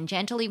 sort of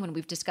tangentially, when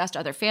we've discussed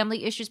other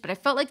family issues, but I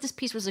felt like this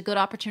piece was a good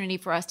opportunity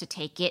for us to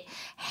take it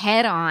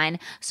head on.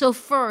 So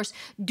first,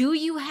 do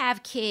you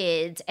have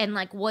kids? And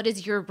like, what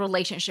is your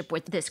relationship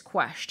with this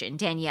question,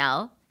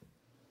 Danielle?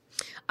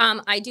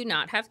 I do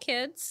not have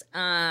kids.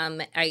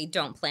 I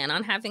don't plan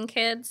on having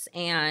kids,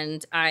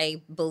 and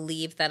I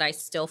believe that I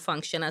still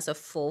function as a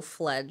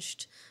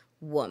full-fledged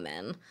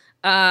woman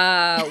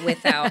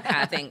without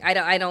having.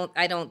 I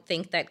don't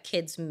think that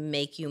kids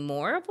make you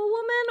more of a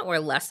woman or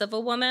less of a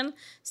woman.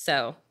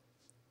 So,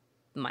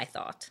 my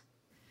thought.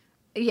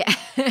 Yeah,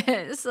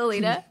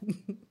 Selena.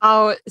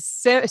 Oh,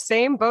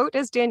 same boat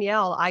as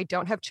Danielle. I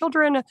don't have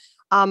children.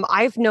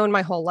 I've known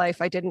my whole life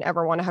I didn't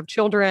ever want to have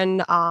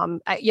children.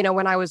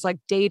 When I was like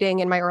dating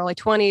in my early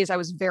 20s, I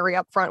was very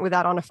upfront with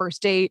that on a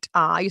first date.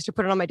 I used to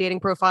put it on my dating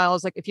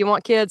profiles, like, if you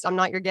want kids, I'm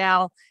not your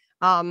gal.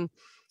 And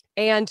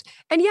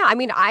yeah, I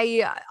mean,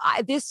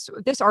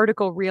 this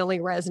article really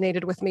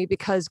resonated with me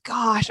because,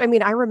 gosh, I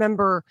mean, I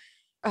remember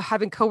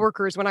having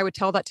coworkers, when I would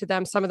tell that to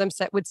them, some of them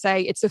would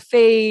say it's a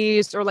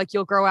phase, or like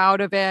you'll grow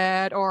out of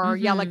it, or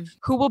yeah, like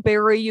who will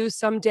bury you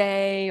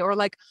someday, or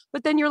like,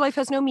 but then your life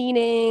has no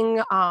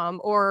meaning,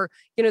 or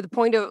the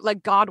point of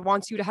like God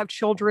wants you to have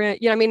children.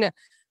 I mean,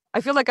 I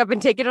feel like I've been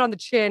taking it on the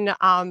chin,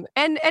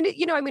 and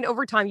I mean,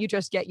 over time you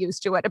just get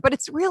used to it. But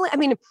it's really, I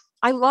mean,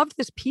 I loved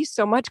this piece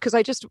so much because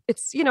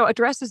it's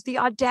addresses the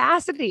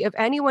audacity of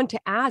anyone to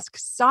ask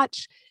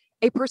such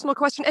a personal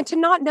question and to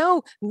not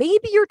know.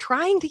 Maybe you're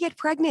trying to get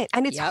pregnant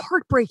and it's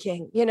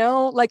heartbreaking,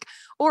 like,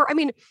 or I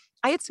mean,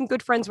 I had some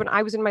good friends when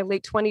I was in my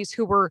late 20s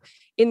who were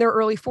in their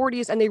early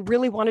 40s and they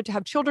really wanted to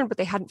have children, but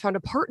they hadn't found a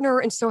partner.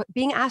 And so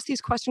being asked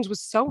these questions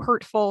was so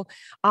hurtful.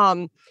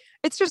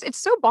 It's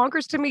so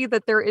bonkers to me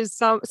that there is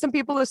some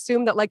people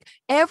assume that like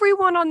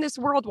everyone on this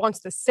world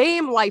wants the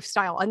same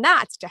lifestyle, and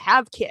that's to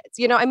have kids.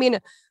 I mean,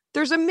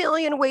 there's a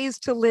million ways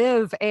to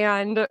live.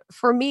 And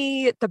for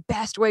me, the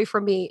best way for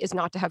me is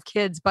not to have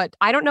kids, but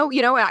I don't know,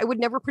 I would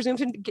never presume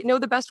to know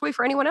the best way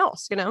for anyone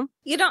else,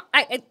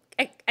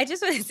 I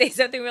just want to say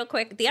something real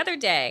quick. The other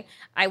day,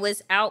 I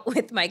was out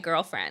with my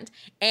girlfriend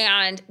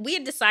and we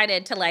had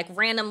decided to like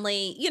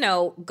randomly,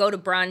 go to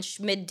brunch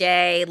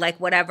midday, like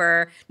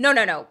whatever.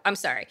 No. I'm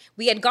sorry.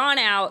 We had gone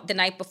out the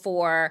night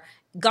before,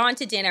 gone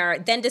to dinner,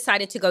 then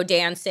decided to go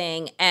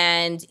dancing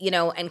and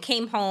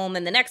came home.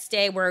 And the next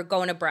day we're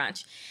going to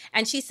brunch.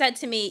 And she said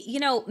to me,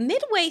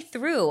 midway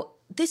through,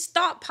 this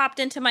thought popped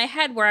into my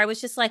head where I was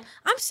just like,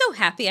 I'm so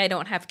happy I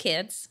don't have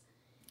kids.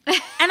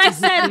 And I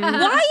said,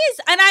 why is,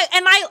 and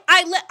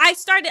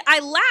I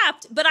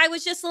laughed, but I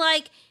was just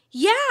like,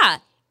 yeah,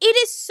 it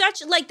is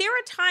such, like, there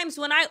are times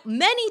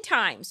many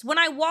times when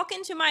I walk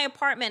into my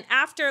apartment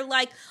after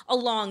like a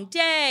long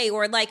day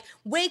or like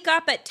wake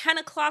up at 10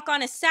 o'clock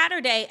on a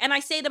Saturday and I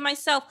say to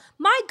myself,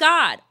 my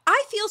God,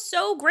 I feel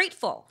so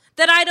grateful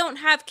that I don't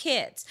have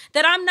kids,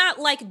 that I'm not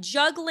like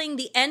juggling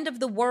the end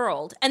of the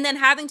world and then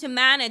having to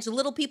manage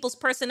little people's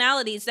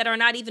personalities that are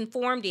not even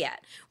formed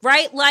yet,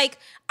 right? Like,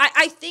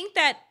 I think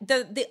that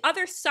the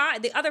other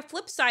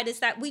flip side is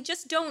that we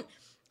just don't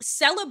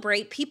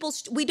celebrate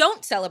people's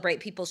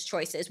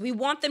choices. We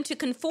want them to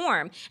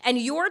conform. And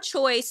your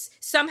choice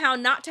somehow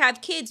not to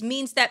have kids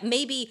means that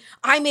maybe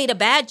I made a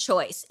bad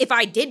choice if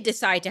I did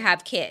decide to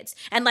have kids.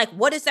 And like,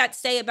 what does that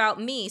say about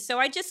me? So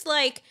I just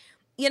like,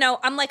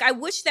 I'm like, I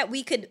wish that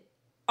we could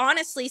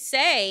honestly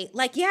say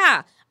like,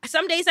 yeah,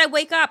 some days I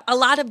wake up, a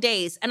lot of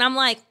days, and I'm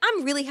like,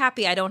 I'm really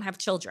happy I don't have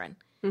children.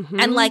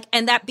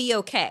 And that be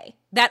okay.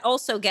 That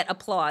also get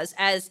applause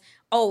as,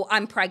 oh,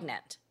 I'm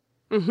pregnant.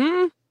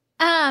 So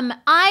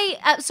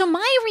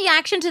my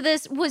reaction to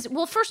this was,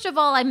 well, first of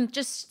all, I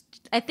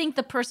think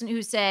the person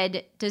who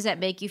said, does that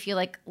make you feel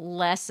like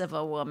less of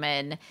a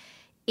woman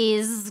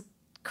is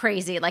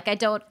crazy. Like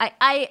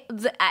I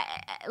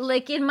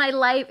like in my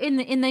life,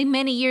 in the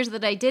many years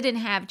that I didn't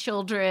have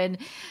children,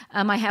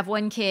 I have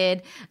one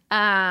kid.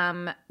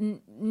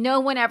 No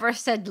one ever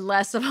said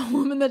less of a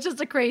woman. That's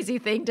just a crazy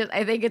thing.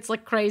 I think it's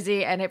like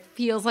crazy and it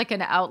feels like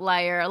an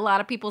outlier. A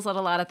lot of people said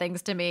a lot of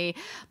things to me,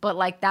 but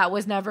like that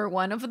was never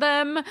one of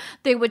them.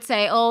 They would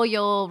say, oh,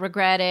 you'll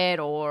regret it,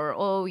 or,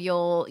 oh,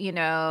 you'll,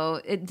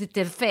 oh,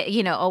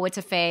 it's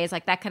a phase.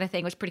 Like that kind of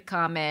thing was pretty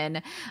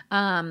common.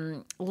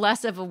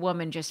 Less of a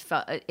woman just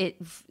felt it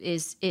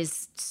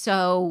is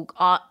so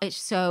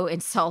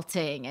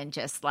insulting and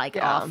just like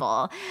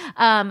awful.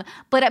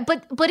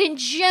 But in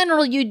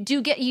general, you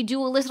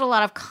do elicit a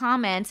lot of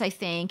comments, I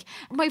think.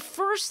 My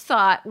first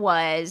thought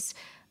was,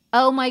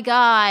 oh my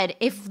God,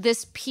 if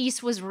this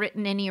piece was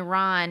written in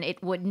Iran,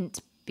 it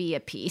wouldn't be a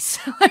piece.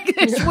 Like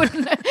this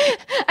wouldn't.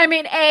 I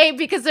mean,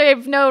 because they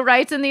have no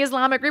rights in the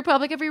Islamic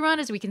Republic of Iran,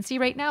 as we can see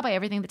right now by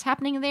everything that's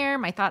happening there.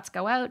 My thoughts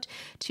go out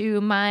to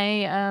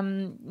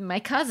my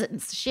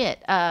cousins,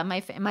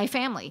 my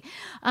family.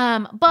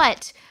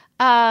 But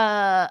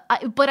the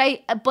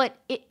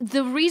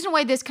reason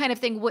why this kind of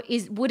thing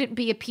wouldn't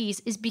be a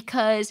piece is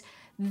because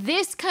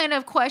this kind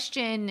of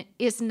question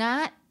is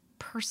not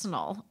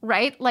personal,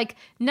 right? Like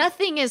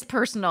nothing is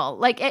personal.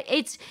 Like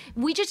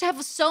we just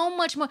have so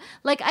much more.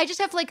 Like I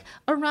just have like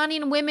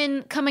Iranian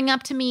women coming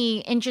up to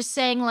me and just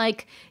saying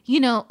like,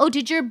 oh,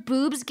 did your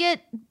boobs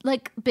get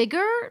like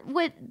bigger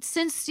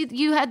since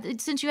you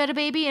had a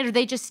baby, or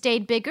they just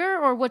stayed bigger,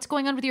 or what's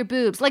going on with your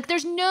boobs? Like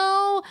there's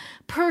no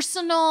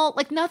personal,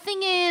 like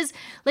nothing is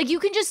like, you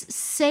can just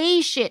say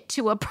shit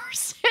to a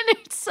person.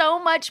 It's so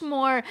much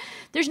more.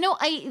 There's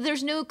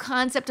no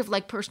concept of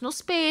like personal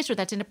space or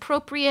that's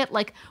inappropriate,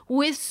 like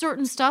with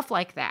certain stuff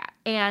like that.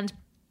 And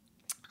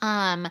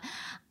I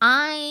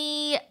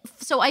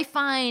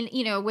find,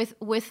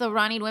 with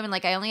Iranian women,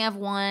 like I only have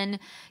one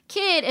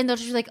kid, and they'll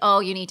just be like, oh,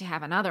 you need to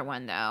have another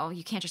one though.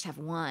 You can't just have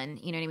one,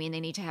 you know what I mean? They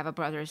need to have a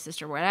brother or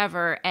sister,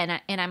 whatever.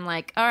 And I'm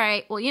like, all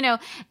right, well,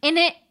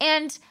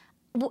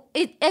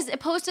 as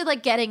opposed to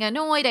like getting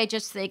annoyed, I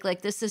just think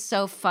like this is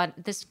so fun.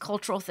 This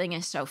cultural thing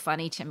is so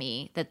funny to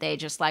me that they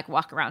just like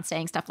walk around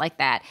saying stuff like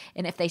that.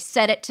 And if they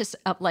said it to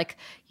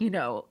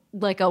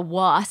like a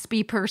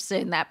waspy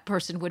person, that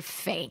person would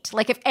faint.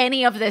 Like if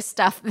any of this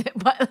stuff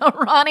that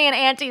Ronnie and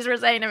aunties were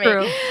saying to me,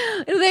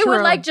 they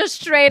would like just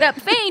straight up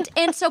faint.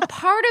 And so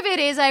part of it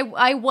is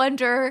I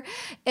wonder,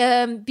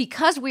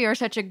 because we are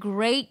such a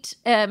great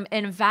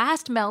and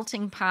vast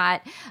melting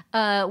pot,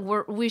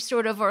 we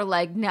sort of are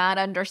like not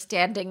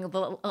understanding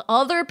the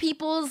other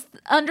people's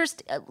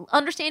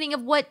understanding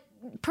of what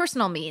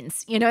personal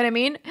means. You know what I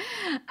mean?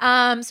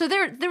 So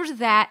there was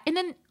that. And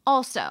then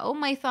also,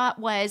 my thought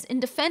was, in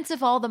defense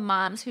of all the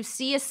moms who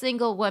see a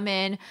single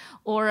woman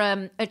or,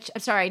 not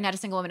a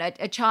single woman,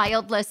 a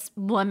childless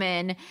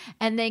woman,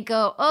 and they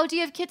go, oh, do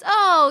you have kids?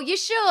 Oh, you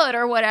should,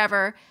 or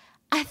whatever.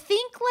 I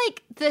think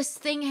like this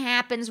thing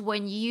happens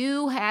when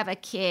you have a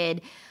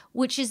kid,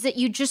 which is that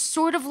you just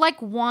sort of like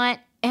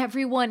want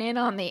everyone in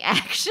on the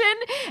action,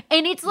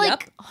 and it's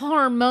like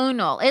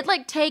hormonal. It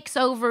like takes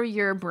over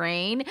your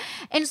brain.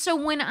 And so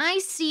when I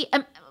see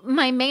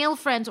my male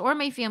friends or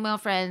my female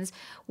friends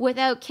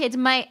without kids,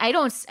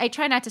 I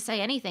try not to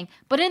say anything,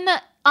 but in the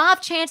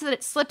off chance that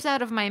it slips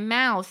out of my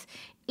mouth,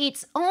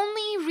 it's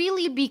only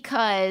really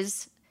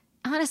because,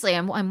 honestly,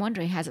 I'm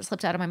wondering, has it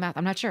slipped out of my mouth?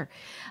 I'm not sure.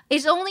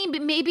 It's only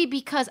maybe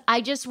because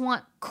I just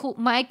want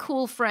my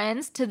cool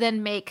friends to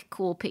then make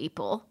cool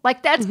people.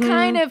 Like that's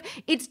kind of,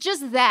 it's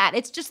just that.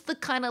 It's just the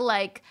kind of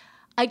like,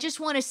 I just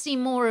want to see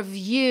more of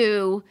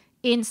you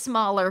in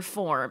smaller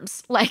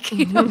forms. Like,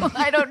 you know,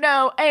 I don't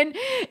know. And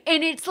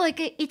it's like,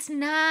 it's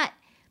not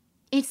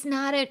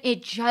a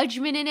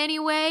judgment in any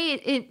way.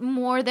 It's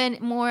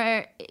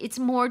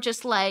more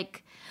just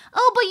like,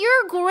 oh, but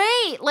you're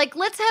great. Like,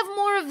 let's have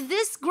more of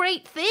this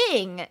great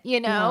thing, you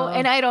know?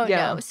 And I don't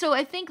know. So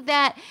I think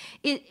that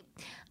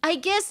I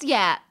guess,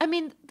 I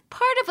mean,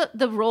 part of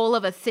the role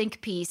of a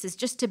think piece is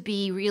just to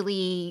be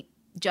really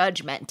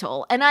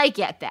judgmental. And I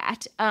get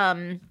that.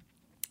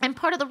 And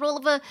part of the role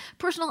of a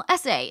personal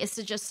essay is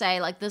to just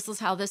say, like, this is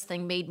how this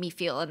thing made me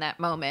feel in that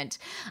moment.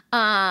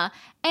 And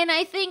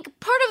I think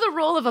part of the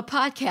role of a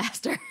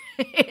podcaster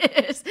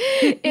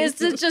is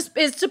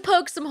to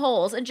poke some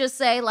holes and just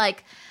say,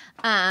 like,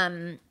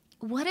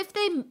 what if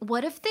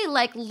they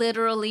like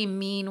literally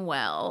mean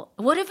well?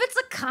 What if it's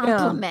a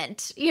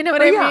compliment? You know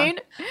what I mean?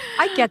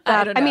 I get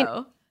that. I mean,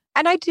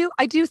 and I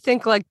do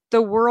think like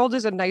the world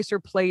is a nicer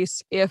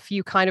place if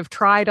you kind of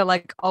try to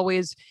like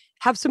always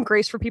have some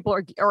grace for people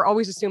or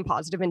always assume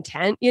positive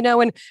intent, you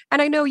know? And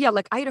I know,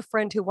 like I had a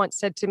friend who once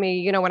said to me,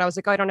 you know, when I was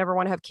like, oh, I don't ever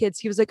want to have kids.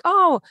 He was like,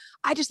 oh,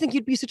 I just think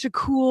you'd be such a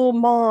cool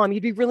mom.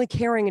 You'd be really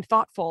caring and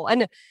thoughtful.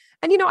 And,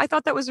 you know, I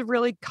thought that was a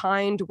really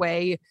kind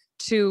way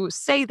to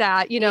say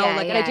that, you know,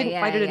 and I didn't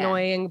find it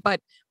annoying,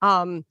 but,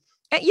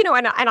 you know,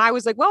 and I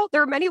was like, well,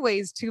 there are many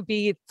ways to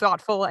be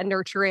thoughtful and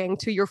nurturing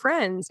to your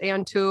friends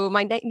and to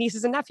my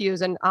nieces and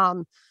nephews. And,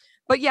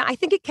 but yeah, I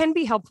think it can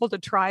be helpful to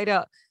try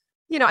to,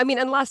 you know, I mean,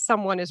 unless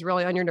someone is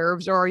really on your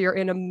nerves or you're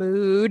in a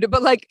mood,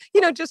 but like,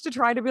 you know, just to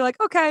try to be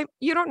like, okay,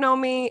 you don't know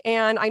me.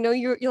 And I know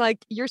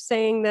you're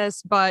saying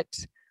this, but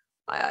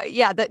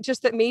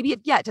that maybe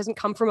it doesn't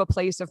come from a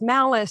place of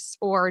malice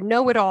or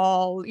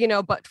know-it-all, you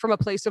know, but from a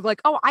place of like,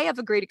 oh, I have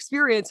a great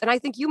experience and I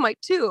think you might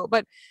too.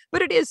 But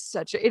it is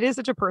such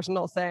a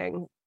personal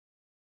thing.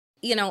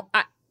 You know,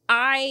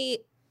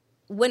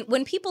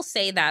 when people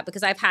say that,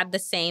 because I've had the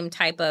same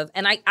type of,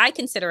 and I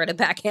consider it a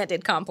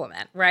backhanded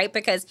compliment, right?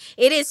 Because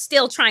it is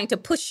still trying to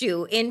push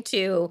you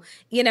into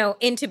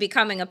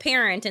becoming a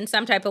parent in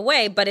some type of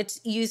way, but it's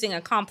using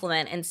a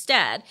compliment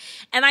instead.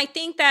 And I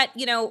think that,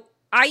 you know,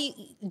 I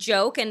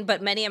joke,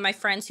 but many of my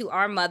friends who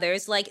are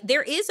mothers, like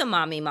there is a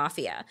mommy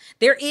mafia.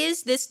 There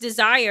is this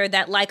desire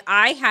that like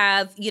I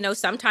have, you know,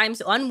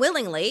 sometimes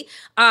unwillingly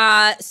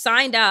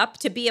signed up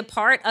to be a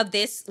part of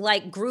this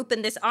like group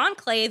in this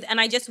enclave.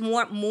 And I just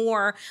want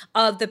more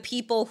of the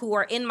people who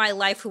are in my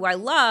life who I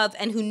love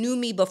and who knew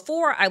me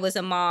before I was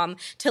a mom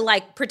to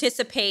like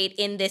participate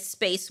in this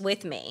space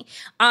with me.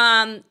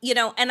 You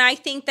know, and I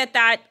think that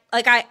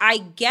like I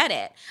get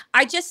it.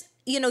 I just,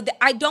 you know,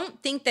 I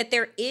don't think that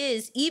there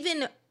is,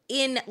 even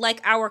in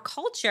like our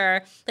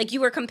culture, like you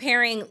were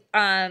comparing,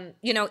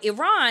 you know,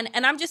 Iran,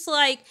 and I'm just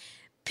like,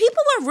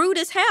 people are rude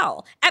as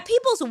hell at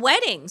people's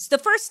weddings. The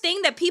first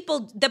thing that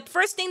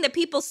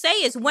people say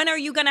is, when are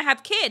you going to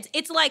have kids?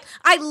 It's like,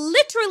 I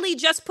literally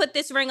just put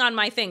this ring on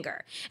my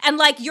finger. And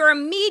like your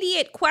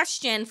immediate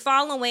question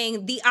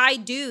following the I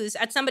do's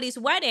at somebody's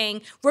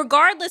wedding,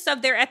 regardless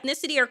of their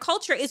ethnicity or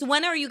culture, is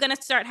when are you going to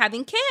start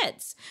having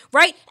kids?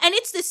 Right? And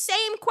it's the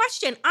same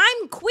question.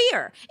 I'm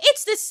queer.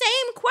 It's the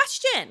same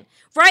question,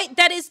 right?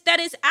 That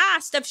is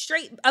asked of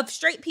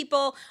straight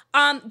people,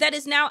 that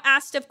is now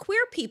asked of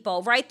queer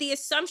people, right? The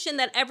assumption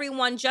that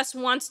everyone just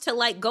wants to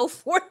like go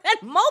forth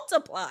and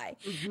multiply.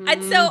 Mm-hmm.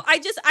 And so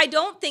I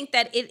don't think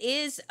that it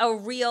is a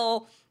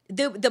real,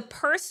 the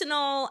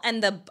personal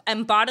and the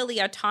bodily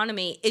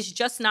autonomy is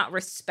just not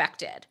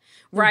respected.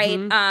 Right.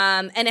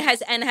 Mm-hmm. And it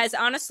has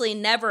honestly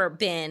never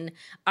been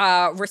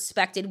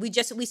respected.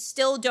 We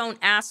still don't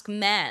ask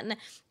men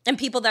and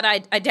people that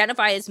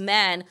identify as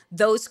men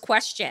those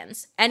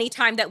questions.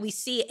 Anytime that we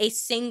see a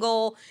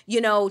single,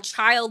 you know,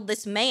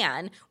 childless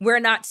man, we're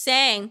not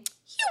saying,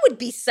 you would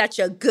be such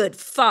a good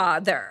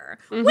father.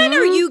 When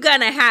are you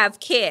going to have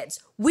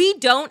kids? We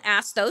don't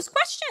ask those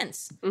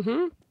questions.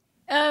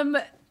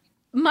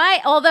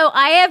 Although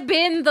I have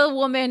been the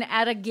woman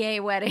at a gay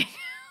wedding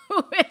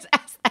who has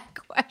asked that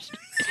question.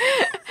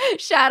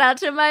 Shout out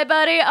to my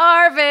buddy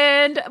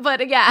Arvind.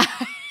 But yeah,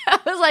 I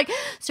was like,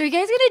 so are you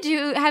guys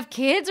going to have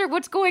kids or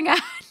what's going on?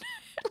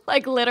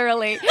 Like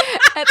literally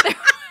at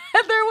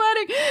their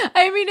wedding.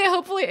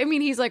 I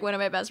mean, he's like one of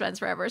my best friends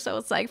forever. So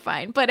it's like,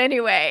 fine. But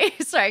anyway,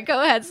 sorry,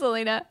 go ahead,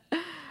 Selena.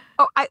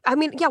 Oh, I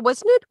mean, yeah,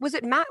 wasn't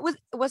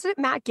it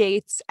Matt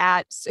Gaetz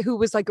who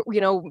was like,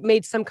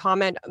 made some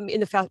comment in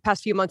the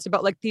past few months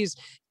about like these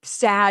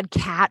sad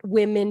cat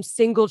women,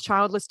 single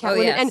childless cat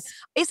women. Yes. And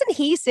isn't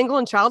he single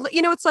and childless?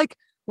 It's like,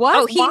 what?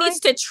 Oh, he needs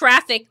to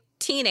traffic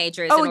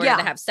teenagers in order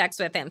to have sex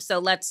with him. So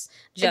let's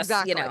just,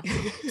 settle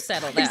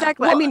that.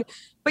 Exactly. Well, I mean,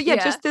 but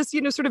just this,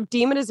 sort of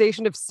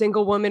demonization of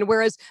single women,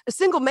 whereas a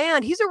single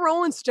man, he's a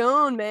Rolling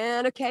Stone,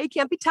 man. Okay. He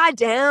can't be tied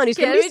down. He's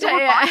going to be so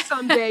hot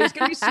someday. He's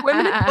going to be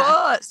swimming in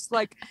puss.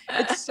 Like,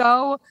 it's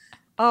so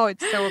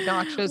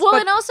obnoxious. Well,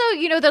 and also,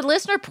 the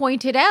listener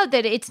pointed out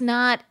that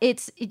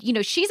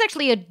she's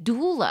actually a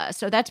doula.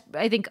 So that's,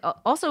 I think,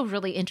 also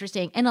really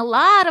interesting. And a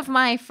lot of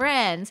my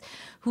friends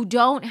who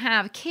don't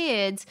have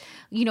kids,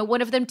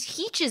 one of them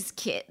teaches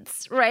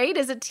kids, right?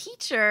 As a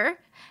teacher.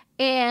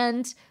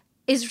 And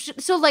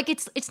so like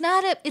it's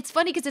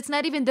funny because it's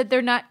not even that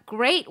they're not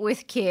great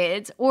with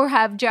kids or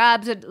have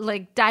jobs that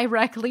like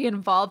directly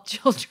involve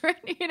children.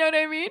 You know what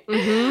I mean?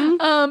 And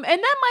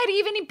that might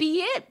even be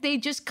it. They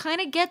just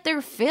kind of get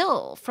their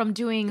fill from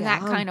doing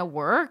that kind of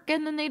work,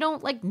 and then they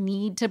don't like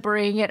need to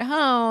bring it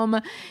home.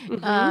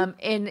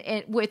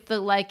 And with the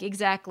like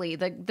exactly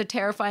the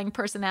terrifying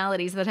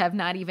personalities that have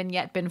not even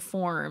yet been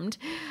formed.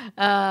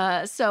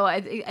 So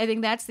I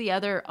think that's the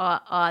other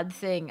odd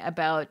thing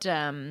about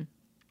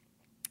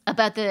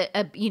about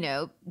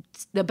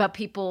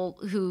people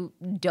who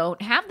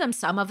don't have them.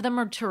 Some of them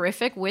are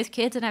terrific with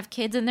kids and have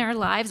kids in their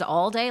lives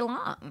all day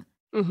long.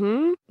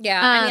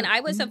 Yeah, I mean, I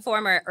was a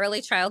former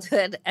early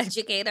childhood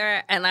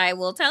educator, and I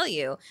will tell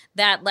you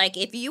that, like,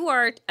 if you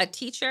are a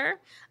teacher,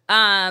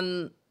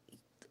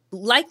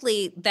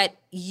 likely that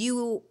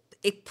you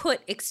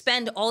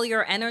expend all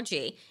your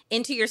energy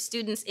into your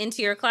students,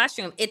 into your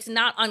classroom. It's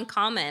not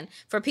uncommon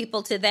for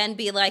people to then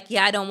be like,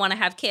 yeah, I don't want to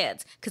have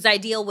kids because I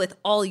deal with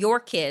all your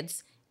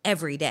kids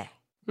every day.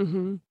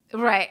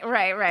 Right.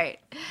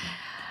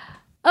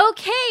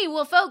 Okay,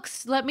 well,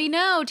 folks, let me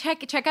know.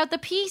 Check out the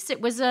piece.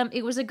 It was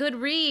a good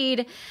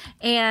read,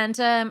 and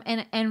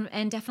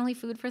definitely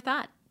food for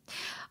thought,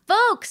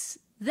 folks.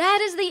 That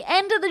is the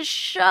end of the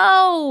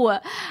show.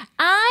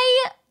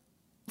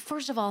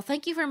 First of all,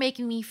 thank you for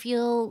making me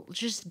feel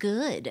just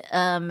good.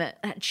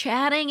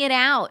 Chatting it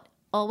out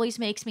always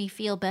makes me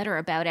feel better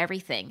about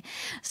everything.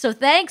 So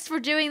thanks for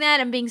doing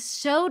that and being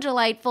so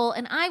delightful.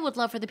 And I would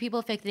love for the people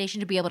of Fake the Nation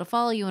to be able to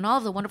follow you and all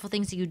of the wonderful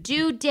things that you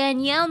do.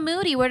 Danielle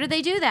Moodie, where do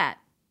they do that?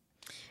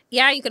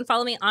 Yeah, you can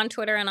follow me on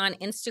Twitter and on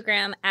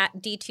Instagram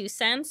at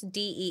D2Cents,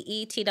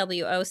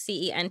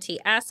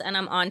 DEETWOCENTS, and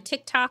I'm on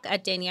TikTok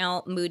at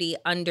Danielle Moodie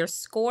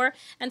 _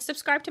 and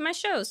subscribe to my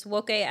shows,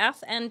 Woke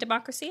AF and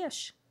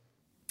Democracy-ish.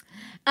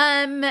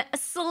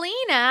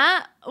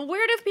 Selena,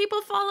 where do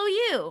people follow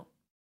you?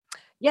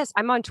 Yes,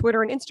 I'm on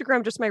Twitter and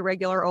Instagram, just my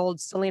regular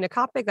old Selena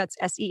Coppock. That's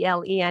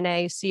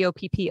SELENA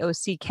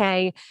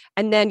COPPOCK.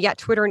 And then,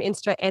 Twitter and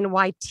Insta,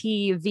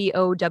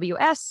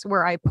 NYTVOWS,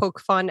 where I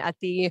poke fun at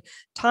the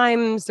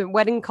times,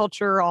 wedding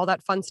culture, all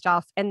that fun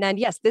stuff. And then,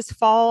 yes, this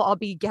fall, I'll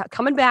be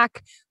coming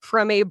back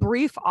from a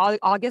brief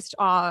August.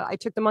 I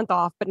took the month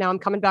off, but now I'm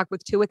coming back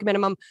with 2 Wick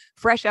Minimum,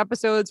 fresh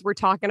episodes. We're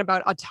talking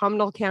about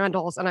autumnal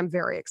candles, and I'm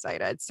very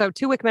excited. So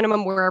 2 Wick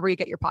Minimum, wherever you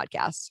get your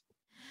podcasts.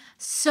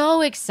 So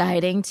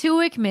exciting. 2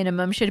 Wick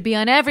Minimum should be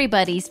on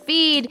everybody's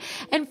feed.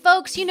 And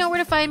folks, you know where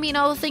to find me and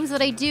all the things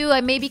that I do. I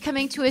may be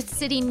coming to a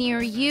city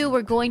near you.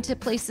 We're going to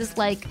places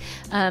like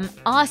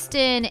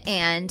Austin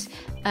and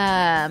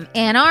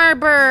Ann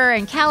Arbor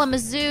and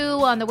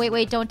Kalamazoo on the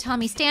Wait, Don't Tell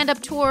Me stand-up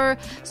tour.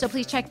 So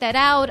please check that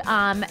out.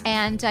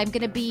 And I'm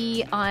going to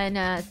be on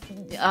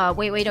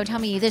Wait, Don't Tell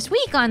Me this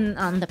week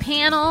on the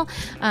panel.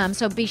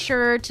 So be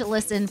sure to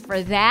listen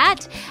for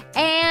that.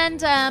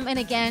 And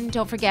again,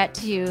 don't forget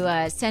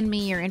to send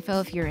me your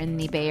info if you're in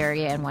the Bay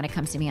Area and want to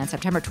come see me on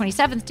September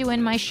 27th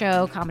doing my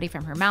show, Comedy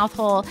from Her Mouth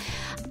Hole.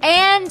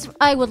 And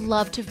I would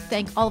love to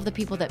thank all of the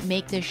people that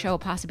make this show a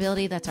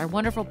possibility. That's our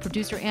wonderful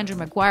producer, Andrew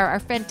McGuire, our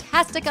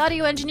fantastic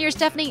audio engineer,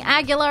 Stephanie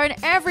Aguilar, and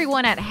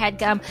everyone at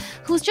HeadGum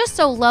who's just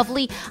so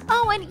lovely.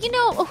 Oh, and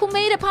who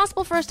made it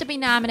possible for us to be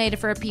nominated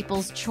for a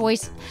People's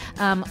Choice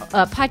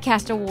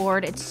podcast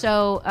award. It's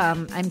so,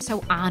 I'm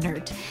so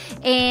honored.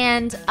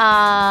 And,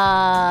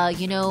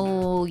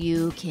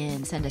 you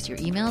can send us your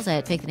emails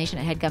at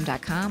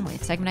fakethenation@headgum.com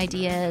with segment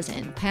ideas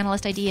and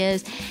panelist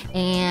ideas,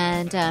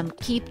 and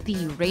keep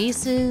the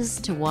races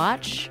to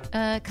watch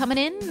coming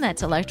in.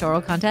 That's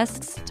electoral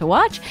contests to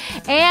watch.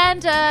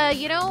 And,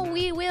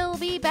 we will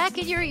be back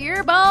in your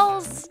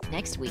earballs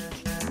next week.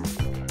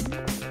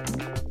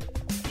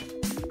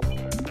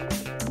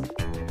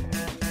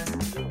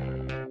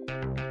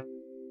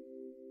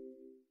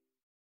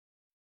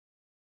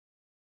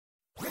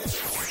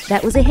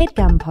 That was a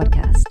HeadGum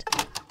podcast.